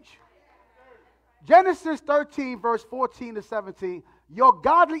doesn't change. Genesis 13, verse 14 to 17. Your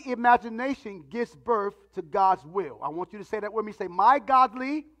godly imagination gives birth to God's will. I want you to say that with me. Say, my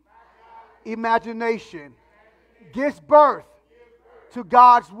godly imagination gives birth to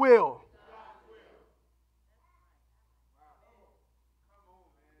God's will.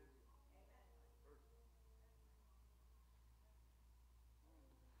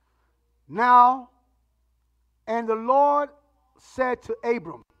 Now, and the Lord said to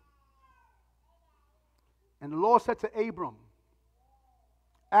Abram,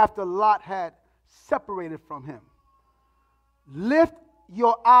 after Lot had separated from him, lift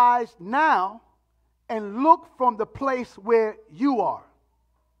your eyes now and look from the place where you are.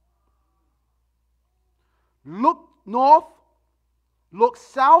 Look north, look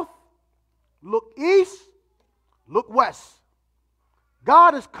south, look east, look west.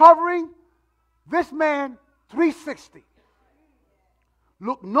 God is covering this man 360.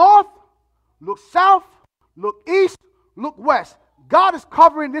 Look north, look south, look east, look west. God is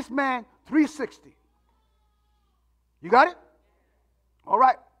covering this man 360. You got it? All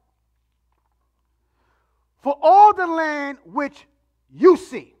right. For all the land which you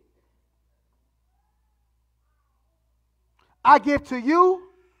see, I give to you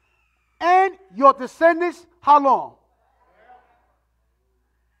and your descendants, how long?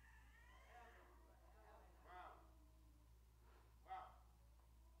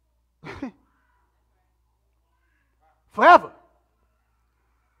 Forever.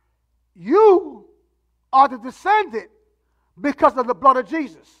 You are the descendant because of the blood of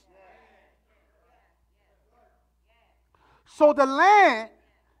Jesus. So the land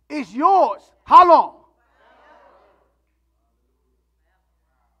is yours. How long?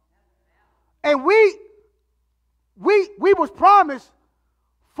 And we was promised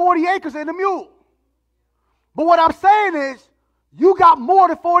 40 acres and a mule. But what I'm saying is, you got more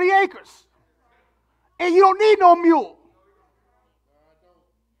than 40 acres. And you don't need no mule.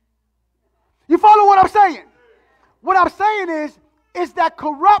 You follow what I'm saying? What I'm saying is that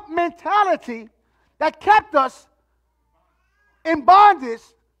corrupt mentality that kept us in bondage,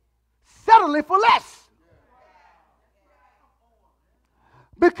 settling for less.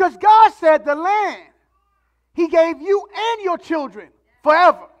 Because God said the land He gave you and your children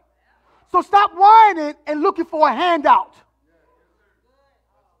forever. So stop whining and looking for a handout.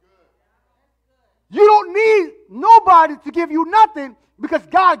 You don't need nobody to give you nothing because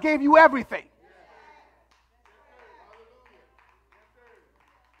God gave you everything.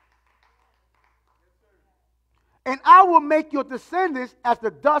 And I will make your descendants as the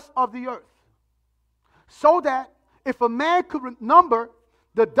dust of the earth, so that if a man could number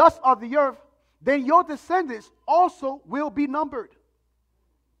the dust of the earth, then your descendants also will be numbered.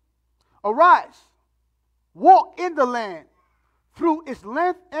 Arise, walk in the land through its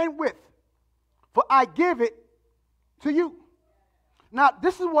length and width, for I give it to you. Now,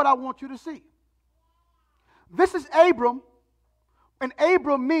 this is what I want you to see. This is Abram And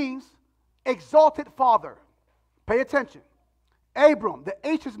Abram means exalted father. Pay attention. Abram, the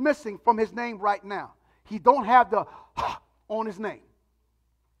H is missing from his name right now. He don't have the on his name.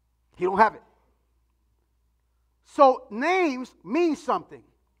 He don't have it. So names mean something.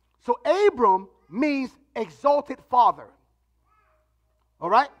 So Abram means exalted father. All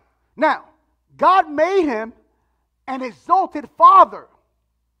right? Now, God made him an exalted father.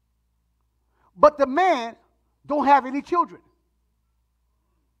 But the man don't have any children.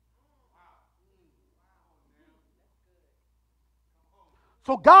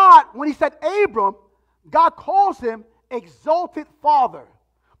 So God, when he said Abram, God calls him exalted father,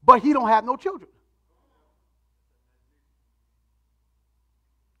 but he don't have no children.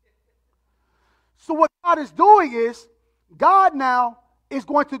 So what God is doing is, God now is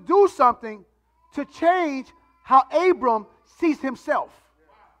going to do something to change how Abram sees himself.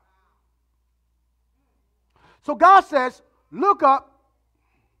 So God says, look up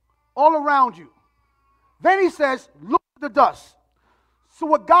all around you. Then he says, look at the dust. So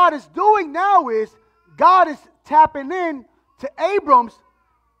what God is doing now is, God is tapping in to Abram's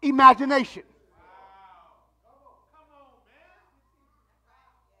imagination.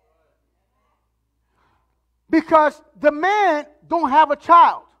 Because the man don't have a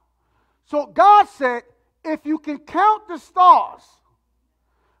child. So God said, if you can count the stars,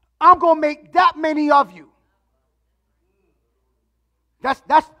 I'm going to make that many of you. That's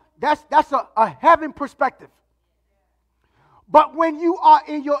a heaven perspective. But when you are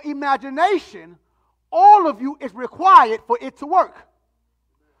in your imagination, all of you is required for it to work.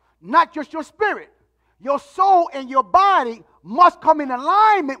 Not just your spirit. Your soul and your body must come in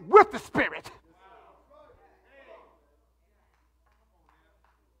alignment with the spirit.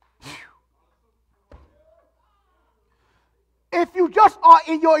 If you just are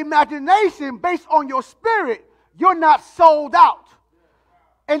in your imagination based on your spirit, you're not sold out.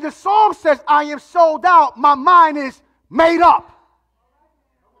 And the song says, I am sold out, my mind is made up.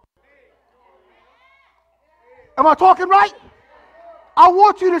 Am I talking right? I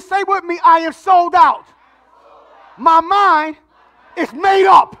want you to say with me, I am sold out. My mind is made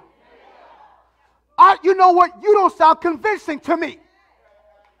up. You know what? You don't sound convincing to me.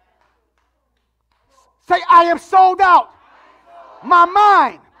 Say, I am sold out. My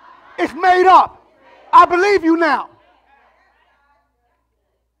mind is made up. I believe you now.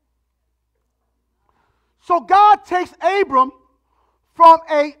 So God takes Abram from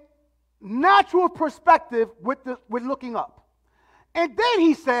a natural perspective with looking up. And then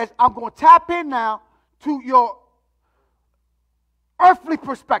he says, I'm going to tap in now to your earthly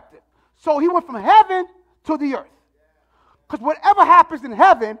perspective. So he went from heaven to the earth. Because whatever happens in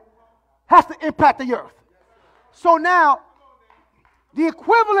heaven has to impact the earth. So now, the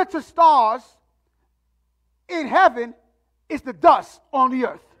equivalent to stars in heaven is the dust on the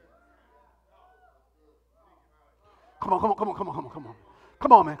earth. Come on,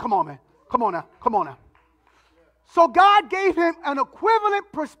 man. Come on now. So God gave him an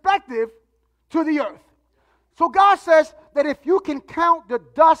equivalent perspective to the earth. So God says that if you can count the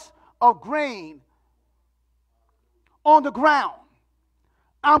dust of grain on the ground,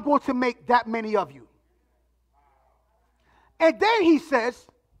 I'm going to make that many of you. And then he says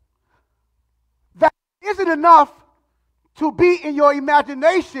that isn't enough to be in your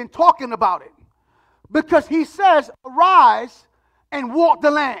imagination talking about it. Because he says, arise and walk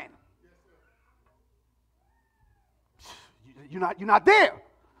the land. You're not there.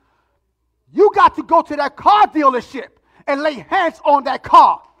 You got to go to that car dealership and lay hands on that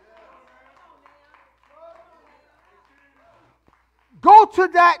car. Go to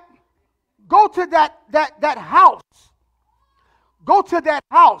that house. Go to that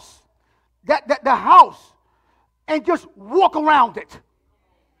house, the house, and just walk around it.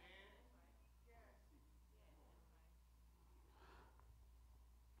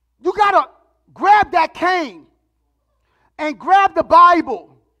 You got to grab that cane and grab the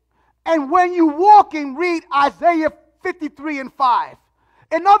Bible. And when you walk and read Isaiah 53 and 5,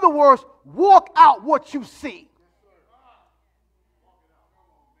 in other words, walk out what you see.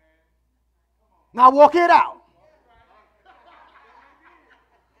 Now walk it out.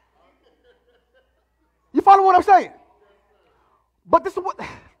 You follow what I'm saying? But this is what,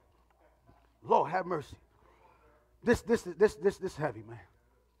 Lord have mercy. This is heavy, man.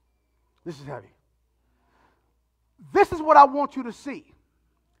 This is heavy. This is what I want you to see.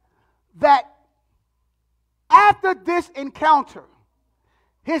 That after this encounter,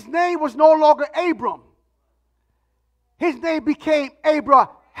 his name was no longer Abram. His name became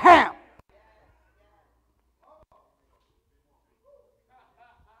Abraham.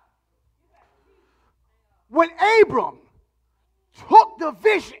 When Abram took the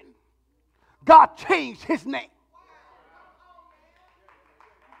vision, God changed his name.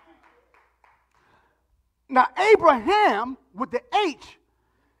 Now, Abraham, with the H,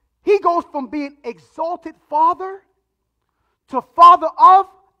 he goes from being exalted father to father of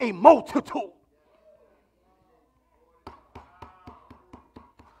a multitude.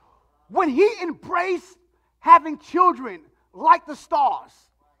 When he embraced having children like the stars,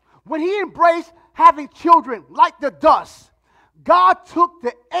 when he embraced having children like the dust, God took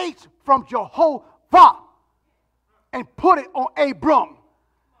the H from Jehovah and put it on Abram.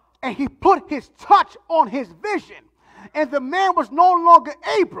 And he put his touch on his vision. And the man was no longer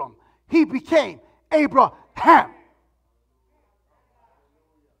Abram. He became Abraham.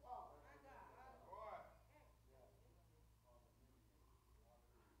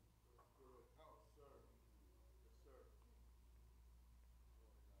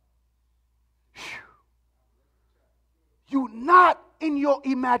 You're not in your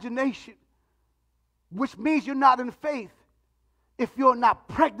imagination, which means you're not in faith if you're not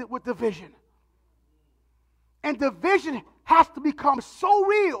pregnant with the vision. And the vision has to become so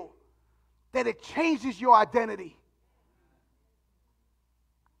real that it changes your identity.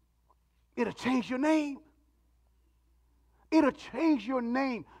 It'll change your name. It'll change your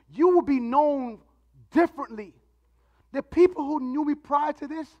name. You will be known differently. The people who knew me prior to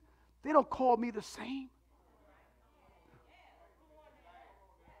this, they don't call me the same.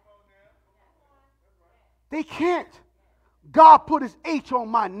 They can't. God put his H on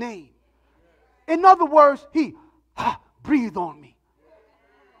my name. In other words, he breathed on me.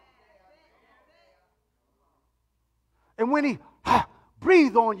 And when he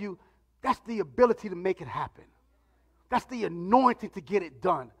breathed on you, that's the ability to make it happen. That's the anointing to get it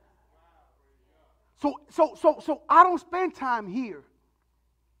done. So I don't spend time here.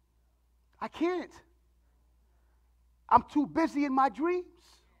 I can't. I'm too busy in my dreams.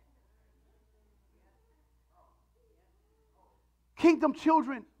 Kingdom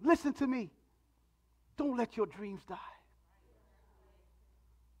children, listen to me. Don't let your dreams die.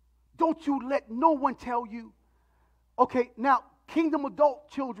 Don't you let no one tell you. Okay, now, kingdom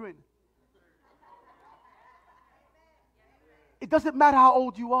adult children. It doesn't matter how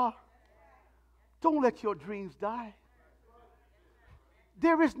old you are. Don't let your dreams die.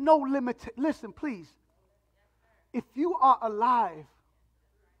 There is no limit. Listen, please. If you are alive,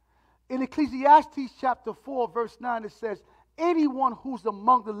 in Ecclesiastes chapter 4, verse 9, it says, anyone who's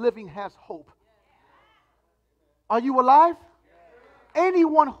among the living has hope. Are you alive?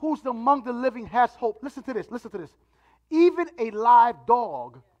 Anyone who's among the living has hope. Listen to this. Listen to this. Even a live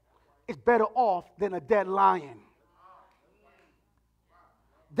dog is better off than a dead lion.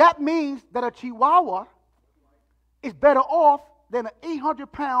 That means that a chihuahua is better off than an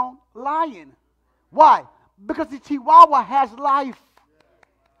 800-pound lion. Why? Because the chihuahua has life.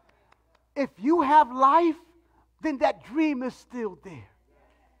 If you have life, then that dream is still there.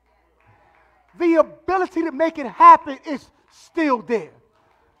 The ability to make it happen is still there.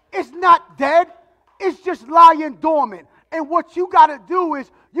 It's not dead. It's just lying dormant. And what you got to do is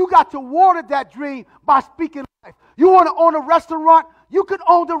you got to water that dream by speaking life. You want to own a restaurant? You can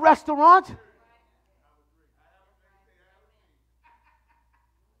own the restaurant.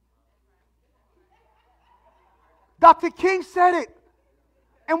 Dr. King said it.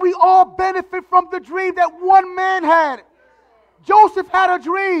 And we all benefit from the dream that one man had. Joseph had a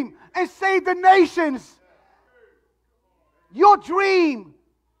dream and saved the nations. Your dream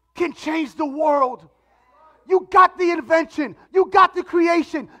can change the world. You got the invention. You got the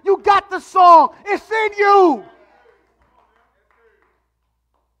creation. You got the song. It's in you.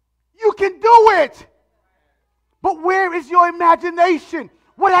 You can do it. But where is your imagination?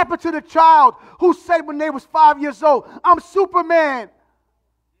 What happened to the child who said when they was 5 years old, I'm Superman?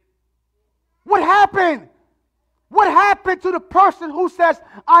 What happened? What happened to the person who says,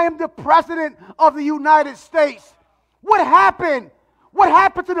 I am the president of the United States? What happened? What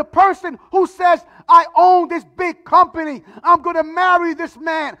happened to the person who says, I own this big company. I'm going to marry this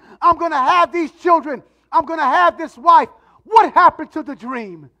man. I'm going to have these children. I'm going to have this wife. What happened to the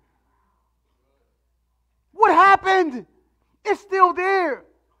dream? What happened? It's still there.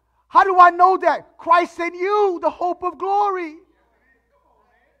 How do I know that? Christ in you, the hope of glory.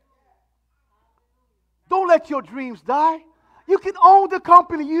 Don't let your dreams die. You can own the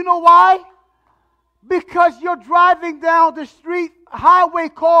company. You know why? Because you're driving down the street highway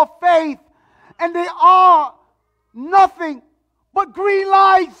called faith, and they are nothing but green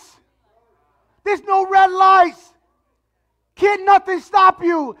lights. There's no red lights. Can't nothing stop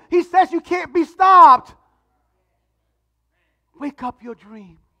you. He says you can't be stopped. Wake up your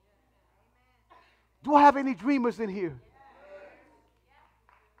dream. Do I have any dreamers in here?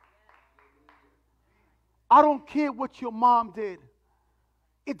 I don't care what your mom did.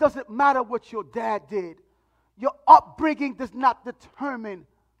 It doesn't matter what your dad did. Your upbringing does not determine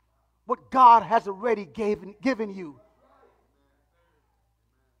what God has already given you.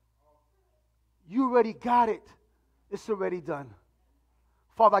 You already got it. It's already done.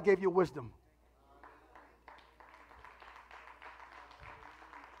 Father, I gave you wisdom.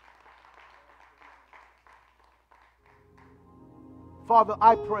 Father,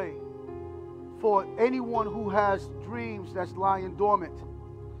 I pray for anyone who has dreams that's lying dormant.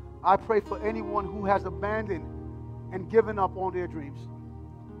 I pray for anyone who has abandoned and given up on their dreams.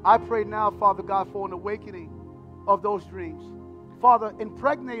 I pray now, Father God, for an awakening of those dreams. Father,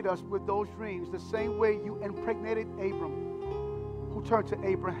 impregnate us with those dreams the same way you impregnated Abram, who turned to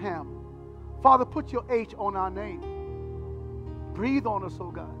Abraham. Father, put your H on our name. Breathe on us,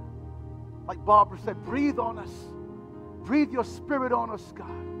 oh God. Like Barbara said, breathe on us. Breathe your spirit on us, God.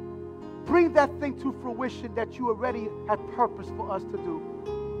 Bring that thing to fruition that you already had purpose for us to do.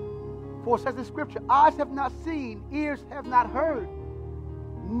 For it says in Scripture, eyes have not seen, ears have not heard,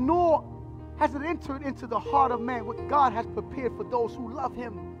 nor has it entered into the heart of man what God has prepared for those who love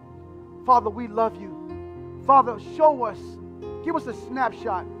him. Father, we love you. Father, show us, give us a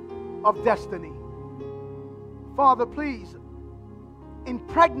snapshot of destiny. Father, please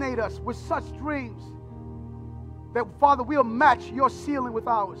impregnate us with such dreams that, Father, we'll match your ceiling with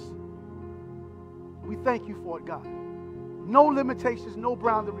ours. We thank you for it, God. No limitations, no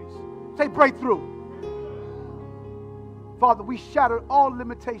boundaries. Say breakthrough. Father, we shatter all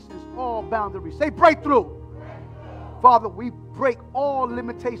limitations, all boundaries. Say breakthrough. Father, we break all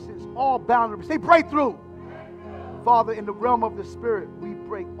limitations, all boundaries. Say breakthrough. Father, in the realm of the Spirit, we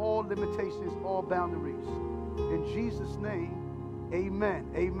break all limitations, all boundaries. In Jesus' name, amen,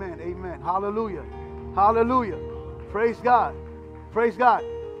 amen, amen. Hallelujah, hallelujah. Praise God, praise God.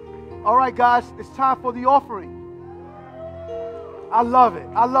 All right, guys, it's time for the offering. I love it,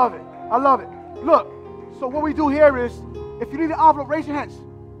 I love it, I love it. Look, so what we do here is, if you need an envelope, raise your hands.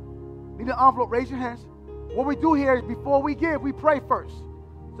 Need an envelope, raise your hands. What we do here is, before we give, we pray first.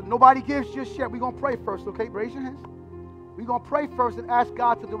 So nobody gives just yet. We're going to pray first, okay? Raise your hands. We're going to pray first and ask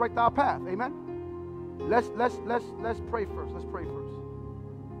God to direct our path. Amen? Let's pray first. Let's pray first.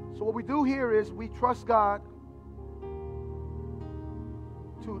 So what we do here is we trust God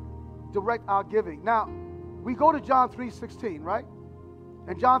to direct our giving. Now, we go to John 3:16, right?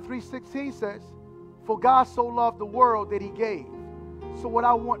 And John 3:16 says, "For God so loved the world that he gave." So what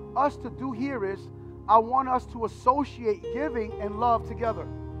I want us to do here is, I want us to associate giving and love together.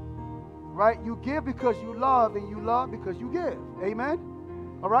 Right? You give because you love, and you love because you give. Amen?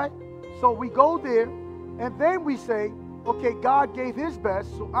 All right? So we go there, and then we say, okay, God gave his best,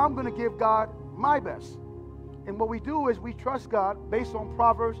 so I'm going to give God my best. And what we do is we trust God based on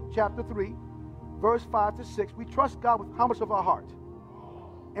Proverbs chapter 3, verse 5 to 6. We trust God with how much of our heart?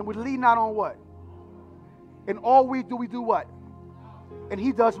 And we lean not on what? And all we do what? And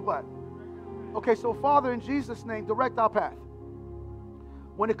he does what? Okay, so Father, in Jesus' name, direct our path.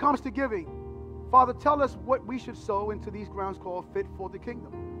 When it comes to giving, Father, tell us what we should sow into these grounds called Fit for the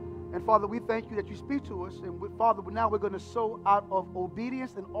Kingdom. And Father, we thank you that you speak to us. And Father, now we're going to sow out of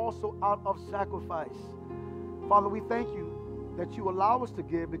obedience and also out of sacrifice. Father, we thank you that you allow us to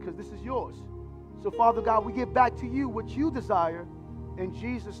give because this is yours. So Father God, we give back to you what you desire. In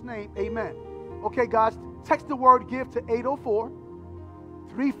Jesus' name, amen. Okay, guys, text the word give to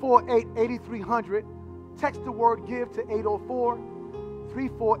 804-348-8300. Text the word give to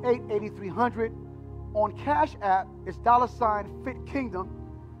 804-348-8300. On Cash App, it's $Fit Kingdom.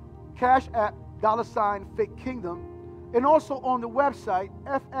 Cash App, $Fit Kingdom. And also on the website,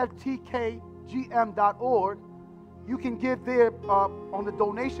 fltkgm.org, you can give there on the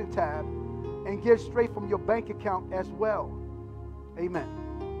donation tab and give straight from your bank account as well. Amen.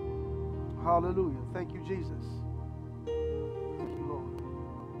 Hallelujah. Thank you, Jesus. Thank you, Lord.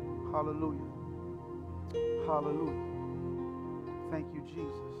 Hallelujah. Hallelujah. Thank you,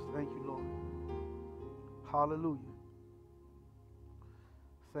 Jesus. Thank you, Lord. Hallelujah.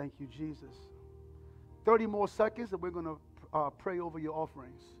 Thank you, Jesus. 30 more seconds and we're going to pray over your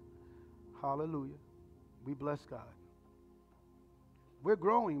offerings. Hallelujah. We bless God. We're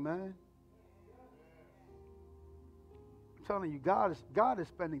growing, man. I'm telling you, God is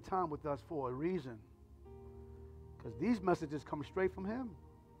spending time with us for a reason. Because these messages come straight from him.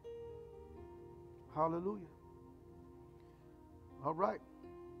 Hallelujah. All right.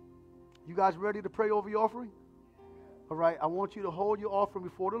 You guys ready to pray over your offering? All right. I want you to hold your offering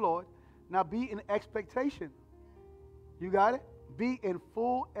before the Lord. Now be in expectation. You got it? Be in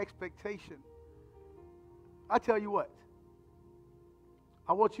full expectation. I tell you what.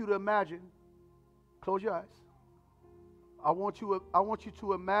 I want you to imagine Close your eyes. I want you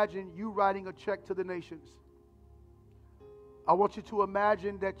to imagine you writing a check to the nations. I want you to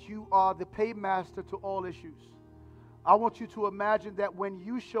imagine that you are the paymaster to all issues. I want you to imagine that when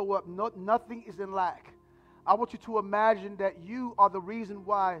you show up, nothing is in lack. I want you to imagine that you are the reason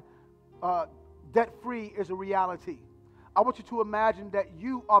why debt-free is a reality. I want you to imagine that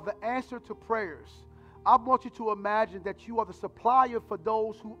you are the answer to prayers. I want you to imagine that you are the supplier for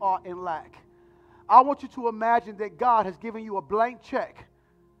those who are in lack. I want you to imagine that God has given you a blank check,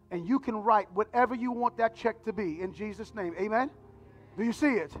 and you can write whatever you want that check to be in Jesus' name. Amen? Do you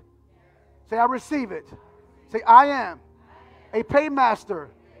see it? Say, I receive it. Say, I am a paymaster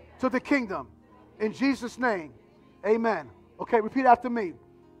to the kingdom in Jesus' name. Amen. Okay, repeat after me.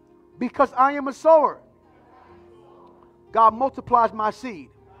 Because I am a sower, God multiplies my seed.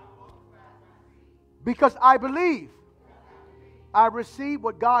 Because I believe, I receive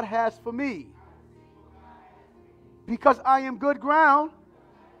what God has for me. Because I am good ground,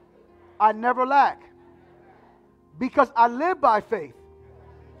 I never lack. Because I live by faith,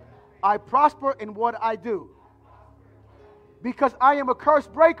 I prosper in what I do. Because I am a curse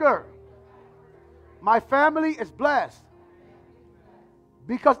breaker, my family is blessed.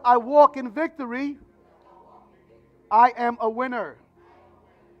 Because I walk in victory, I am a winner.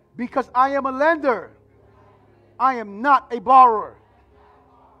 Because I am a lender, I am not a borrower.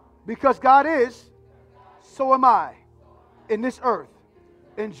 Because God is, so am I in this earth.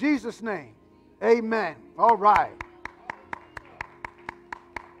 In Jesus' name, amen. All right.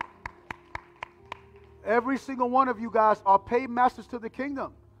 Every single one of you guys are paymasters to the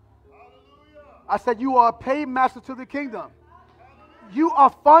kingdom. I said you are a paymaster to the kingdom. You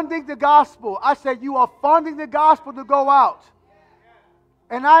are funding the gospel. I said you are funding the gospel to go out.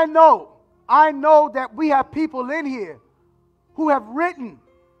 And I know that we have people in here who have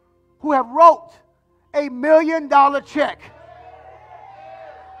wrote $1 million check.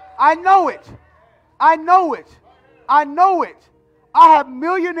 I know it. I know it. I know it. I have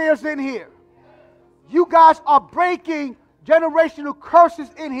millionaires in here. You guys are breaking generational curses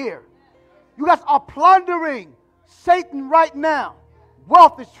in here. You guys are plundering Satan right now.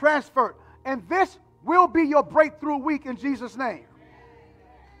 Wealth is transferred. And this will be your breakthrough week in Jesus' name.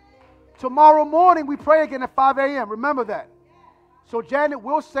 Tomorrow morning we pray again at 5 a.m. Remember that. So Janet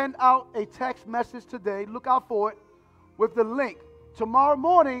will send out a text message today. Look out for it with the link. Tomorrow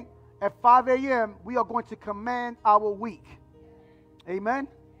morning at 5 a.m. we are going to command our week. Amen.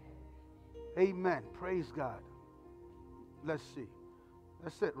 Amen. Praise God. Let's see.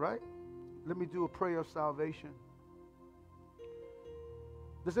 That's it, right? Let me do a prayer of salvation.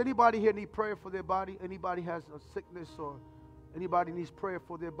 Does anybody here need prayer for their body? Anybody has a sickness or anybody needs prayer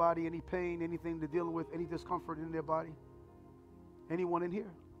for their body? Any pain, anything they're dealing with, any discomfort in their body? Anyone in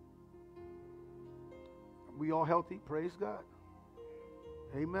here? We all healthy? Praise God.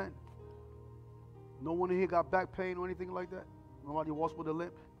 Amen. No one in here got back pain or anything like that? Nobody walks with a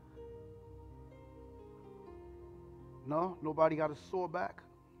limp? No? Nobody got a sore back?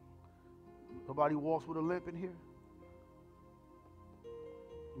 Nobody walks with a limp in here?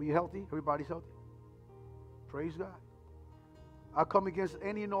 We healthy? Everybody's healthy? Praise God. I come against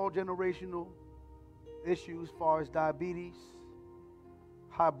any and all generational issues as far as diabetes,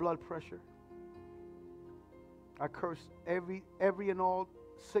 high blood pressure. I curse every and all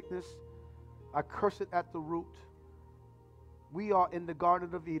sickness. I curse it at the root. We are in the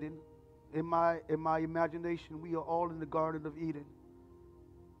Garden of Eden. In my imagination, we are all in the Garden of Eden,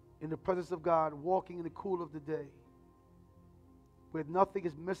 in the presence of God, walking in the cool of the day, where nothing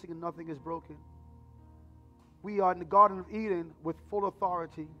is missing and nothing is broken. We are in the Garden of Eden with full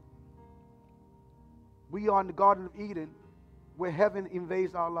authority. We are in the Garden of Eden where heaven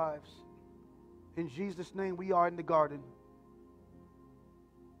invades our lives. In Jesus' name, we are in the garden.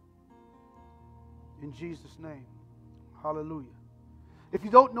 In Jesus' name. Hallelujah. If you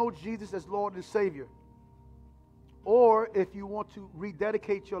don't know Jesus as Lord and Savior, or if you want to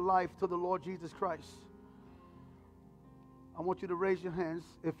rededicate your life to the Lord Jesus Christ, I want you to raise your hands.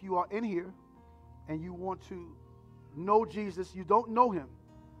 If you are in here and you want to know Jesus, you don't know him.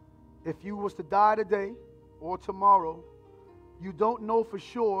 If you was to die today or tomorrow, you don't know for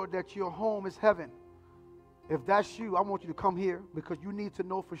sure that your home is heaven. If that's you, I want you to come here because you need to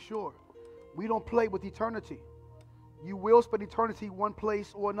know for sure. We don't play with eternity. You will spend eternity one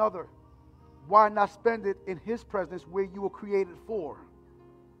place or another. Why not spend it in his presence where you were created for?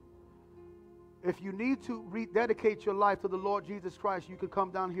 If you need to rededicate your life to the Lord Jesus Christ, you can come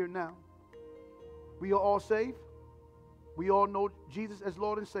down here now. We are all saved. We all know Jesus as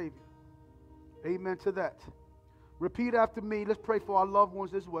Lord and Savior. Amen to that. Repeat after me. Let's pray for our loved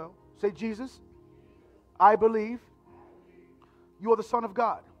ones as well. Say, Jesus, I believe you are the Son of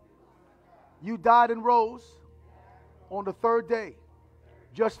God. You died and rose on the third day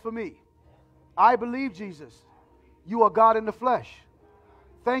just for me. I believe, Jesus, you are God in the flesh.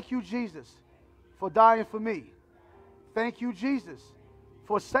 Thank you, Jesus, for dying for me. Thank you, Jesus,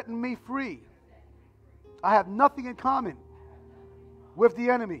 for setting me free. I have nothing in common with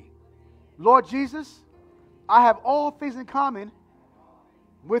the enemy. Lord Jesus, I have all things in common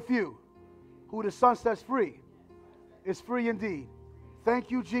with you. Who the Son sets free is free indeed.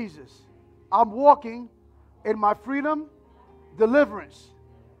 Thank you, Jesus. I'm walking in my freedom, deliverance.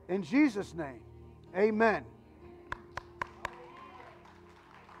 In Jesus' name, amen.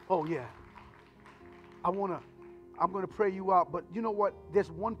 Oh, yeah. I'm going to pray you out. But you know what? There's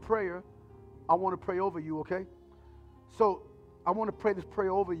one prayer I want to pray over you, okay? So I want to pray this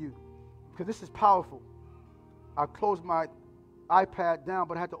prayer over you because this is powerful. I closed my iPad down,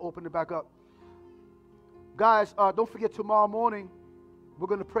 but I had to open it back up. Guys, don't forget tomorrow morning, we're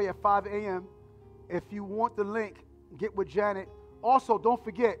going to pray at 5 a.m. If you want the link, get with Janet. Also, don't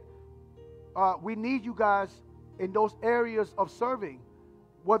forget, we need you guys in those areas of serving,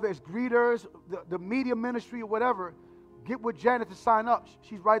 whether it's greeters, the media ministry, or whatever. Get with Janet to sign up.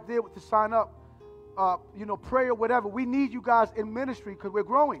 She's right there to sign up. Prayer, whatever. We need you guys in ministry because we're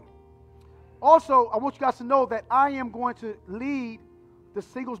growing. Also, I want you guys to know that I am going to lead the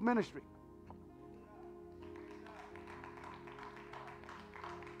singles ministry.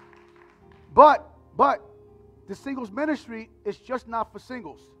 But the singles ministry is just not for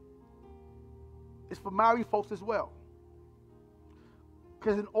singles. It's for married folks as well.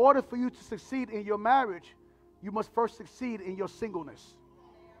 Because in order for you to succeed in your marriage, you must first succeed in your singleness.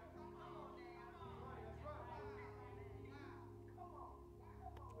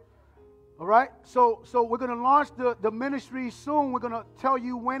 All right? So we're going to launch the ministry soon. We're going to tell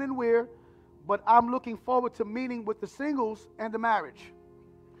you when and where. But I'm looking forward to meeting with the singles and the marriage.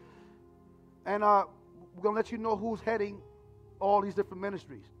 And we're going to let you know who's heading all these different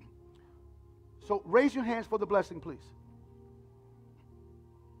ministries. So raise your hands for the blessing, please.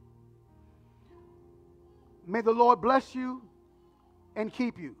 May the Lord bless you and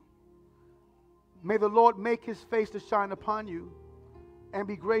keep you. May the Lord make his face to shine upon you and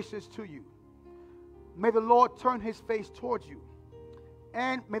be gracious to you. May the Lord turn his face towards you.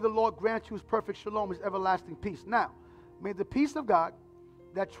 And may the Lord grant you his perfect shalom, his everlasting peace. Now, may the peace of God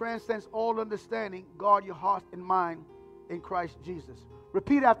that transcends all understanding guard your heart and mind in Christ Jesus.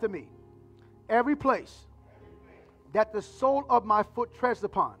 Repeat after me. Every place that the sole of my foot treads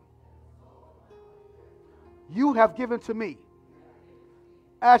upon, you have given to me,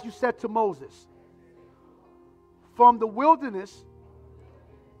 as you said to Moses, from the wilderness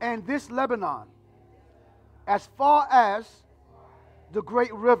and this Lebanon, as far as the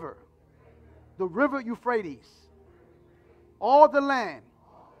great river, the river Euphrates, all the land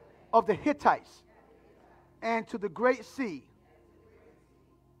of the Hittites, and to the great sea,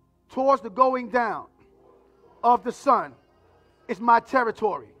 towards the going down of the sun, is my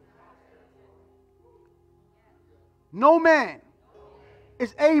territory. No man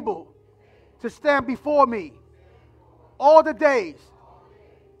is able to stand before me all the days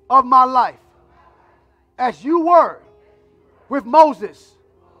of my life. As you were with Moses,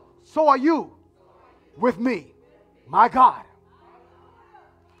 so are you with me. My God.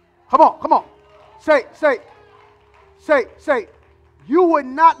 Come on. Say, you would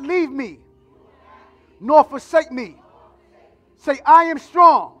not leave me nor forsake me. Say, I am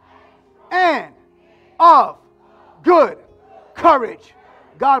strong and of good courage.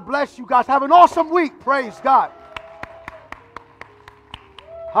 God bless you guys. Have an awesome week. Praise God.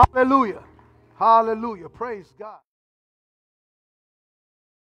 Hallelujah. Hallelujah. Praise God.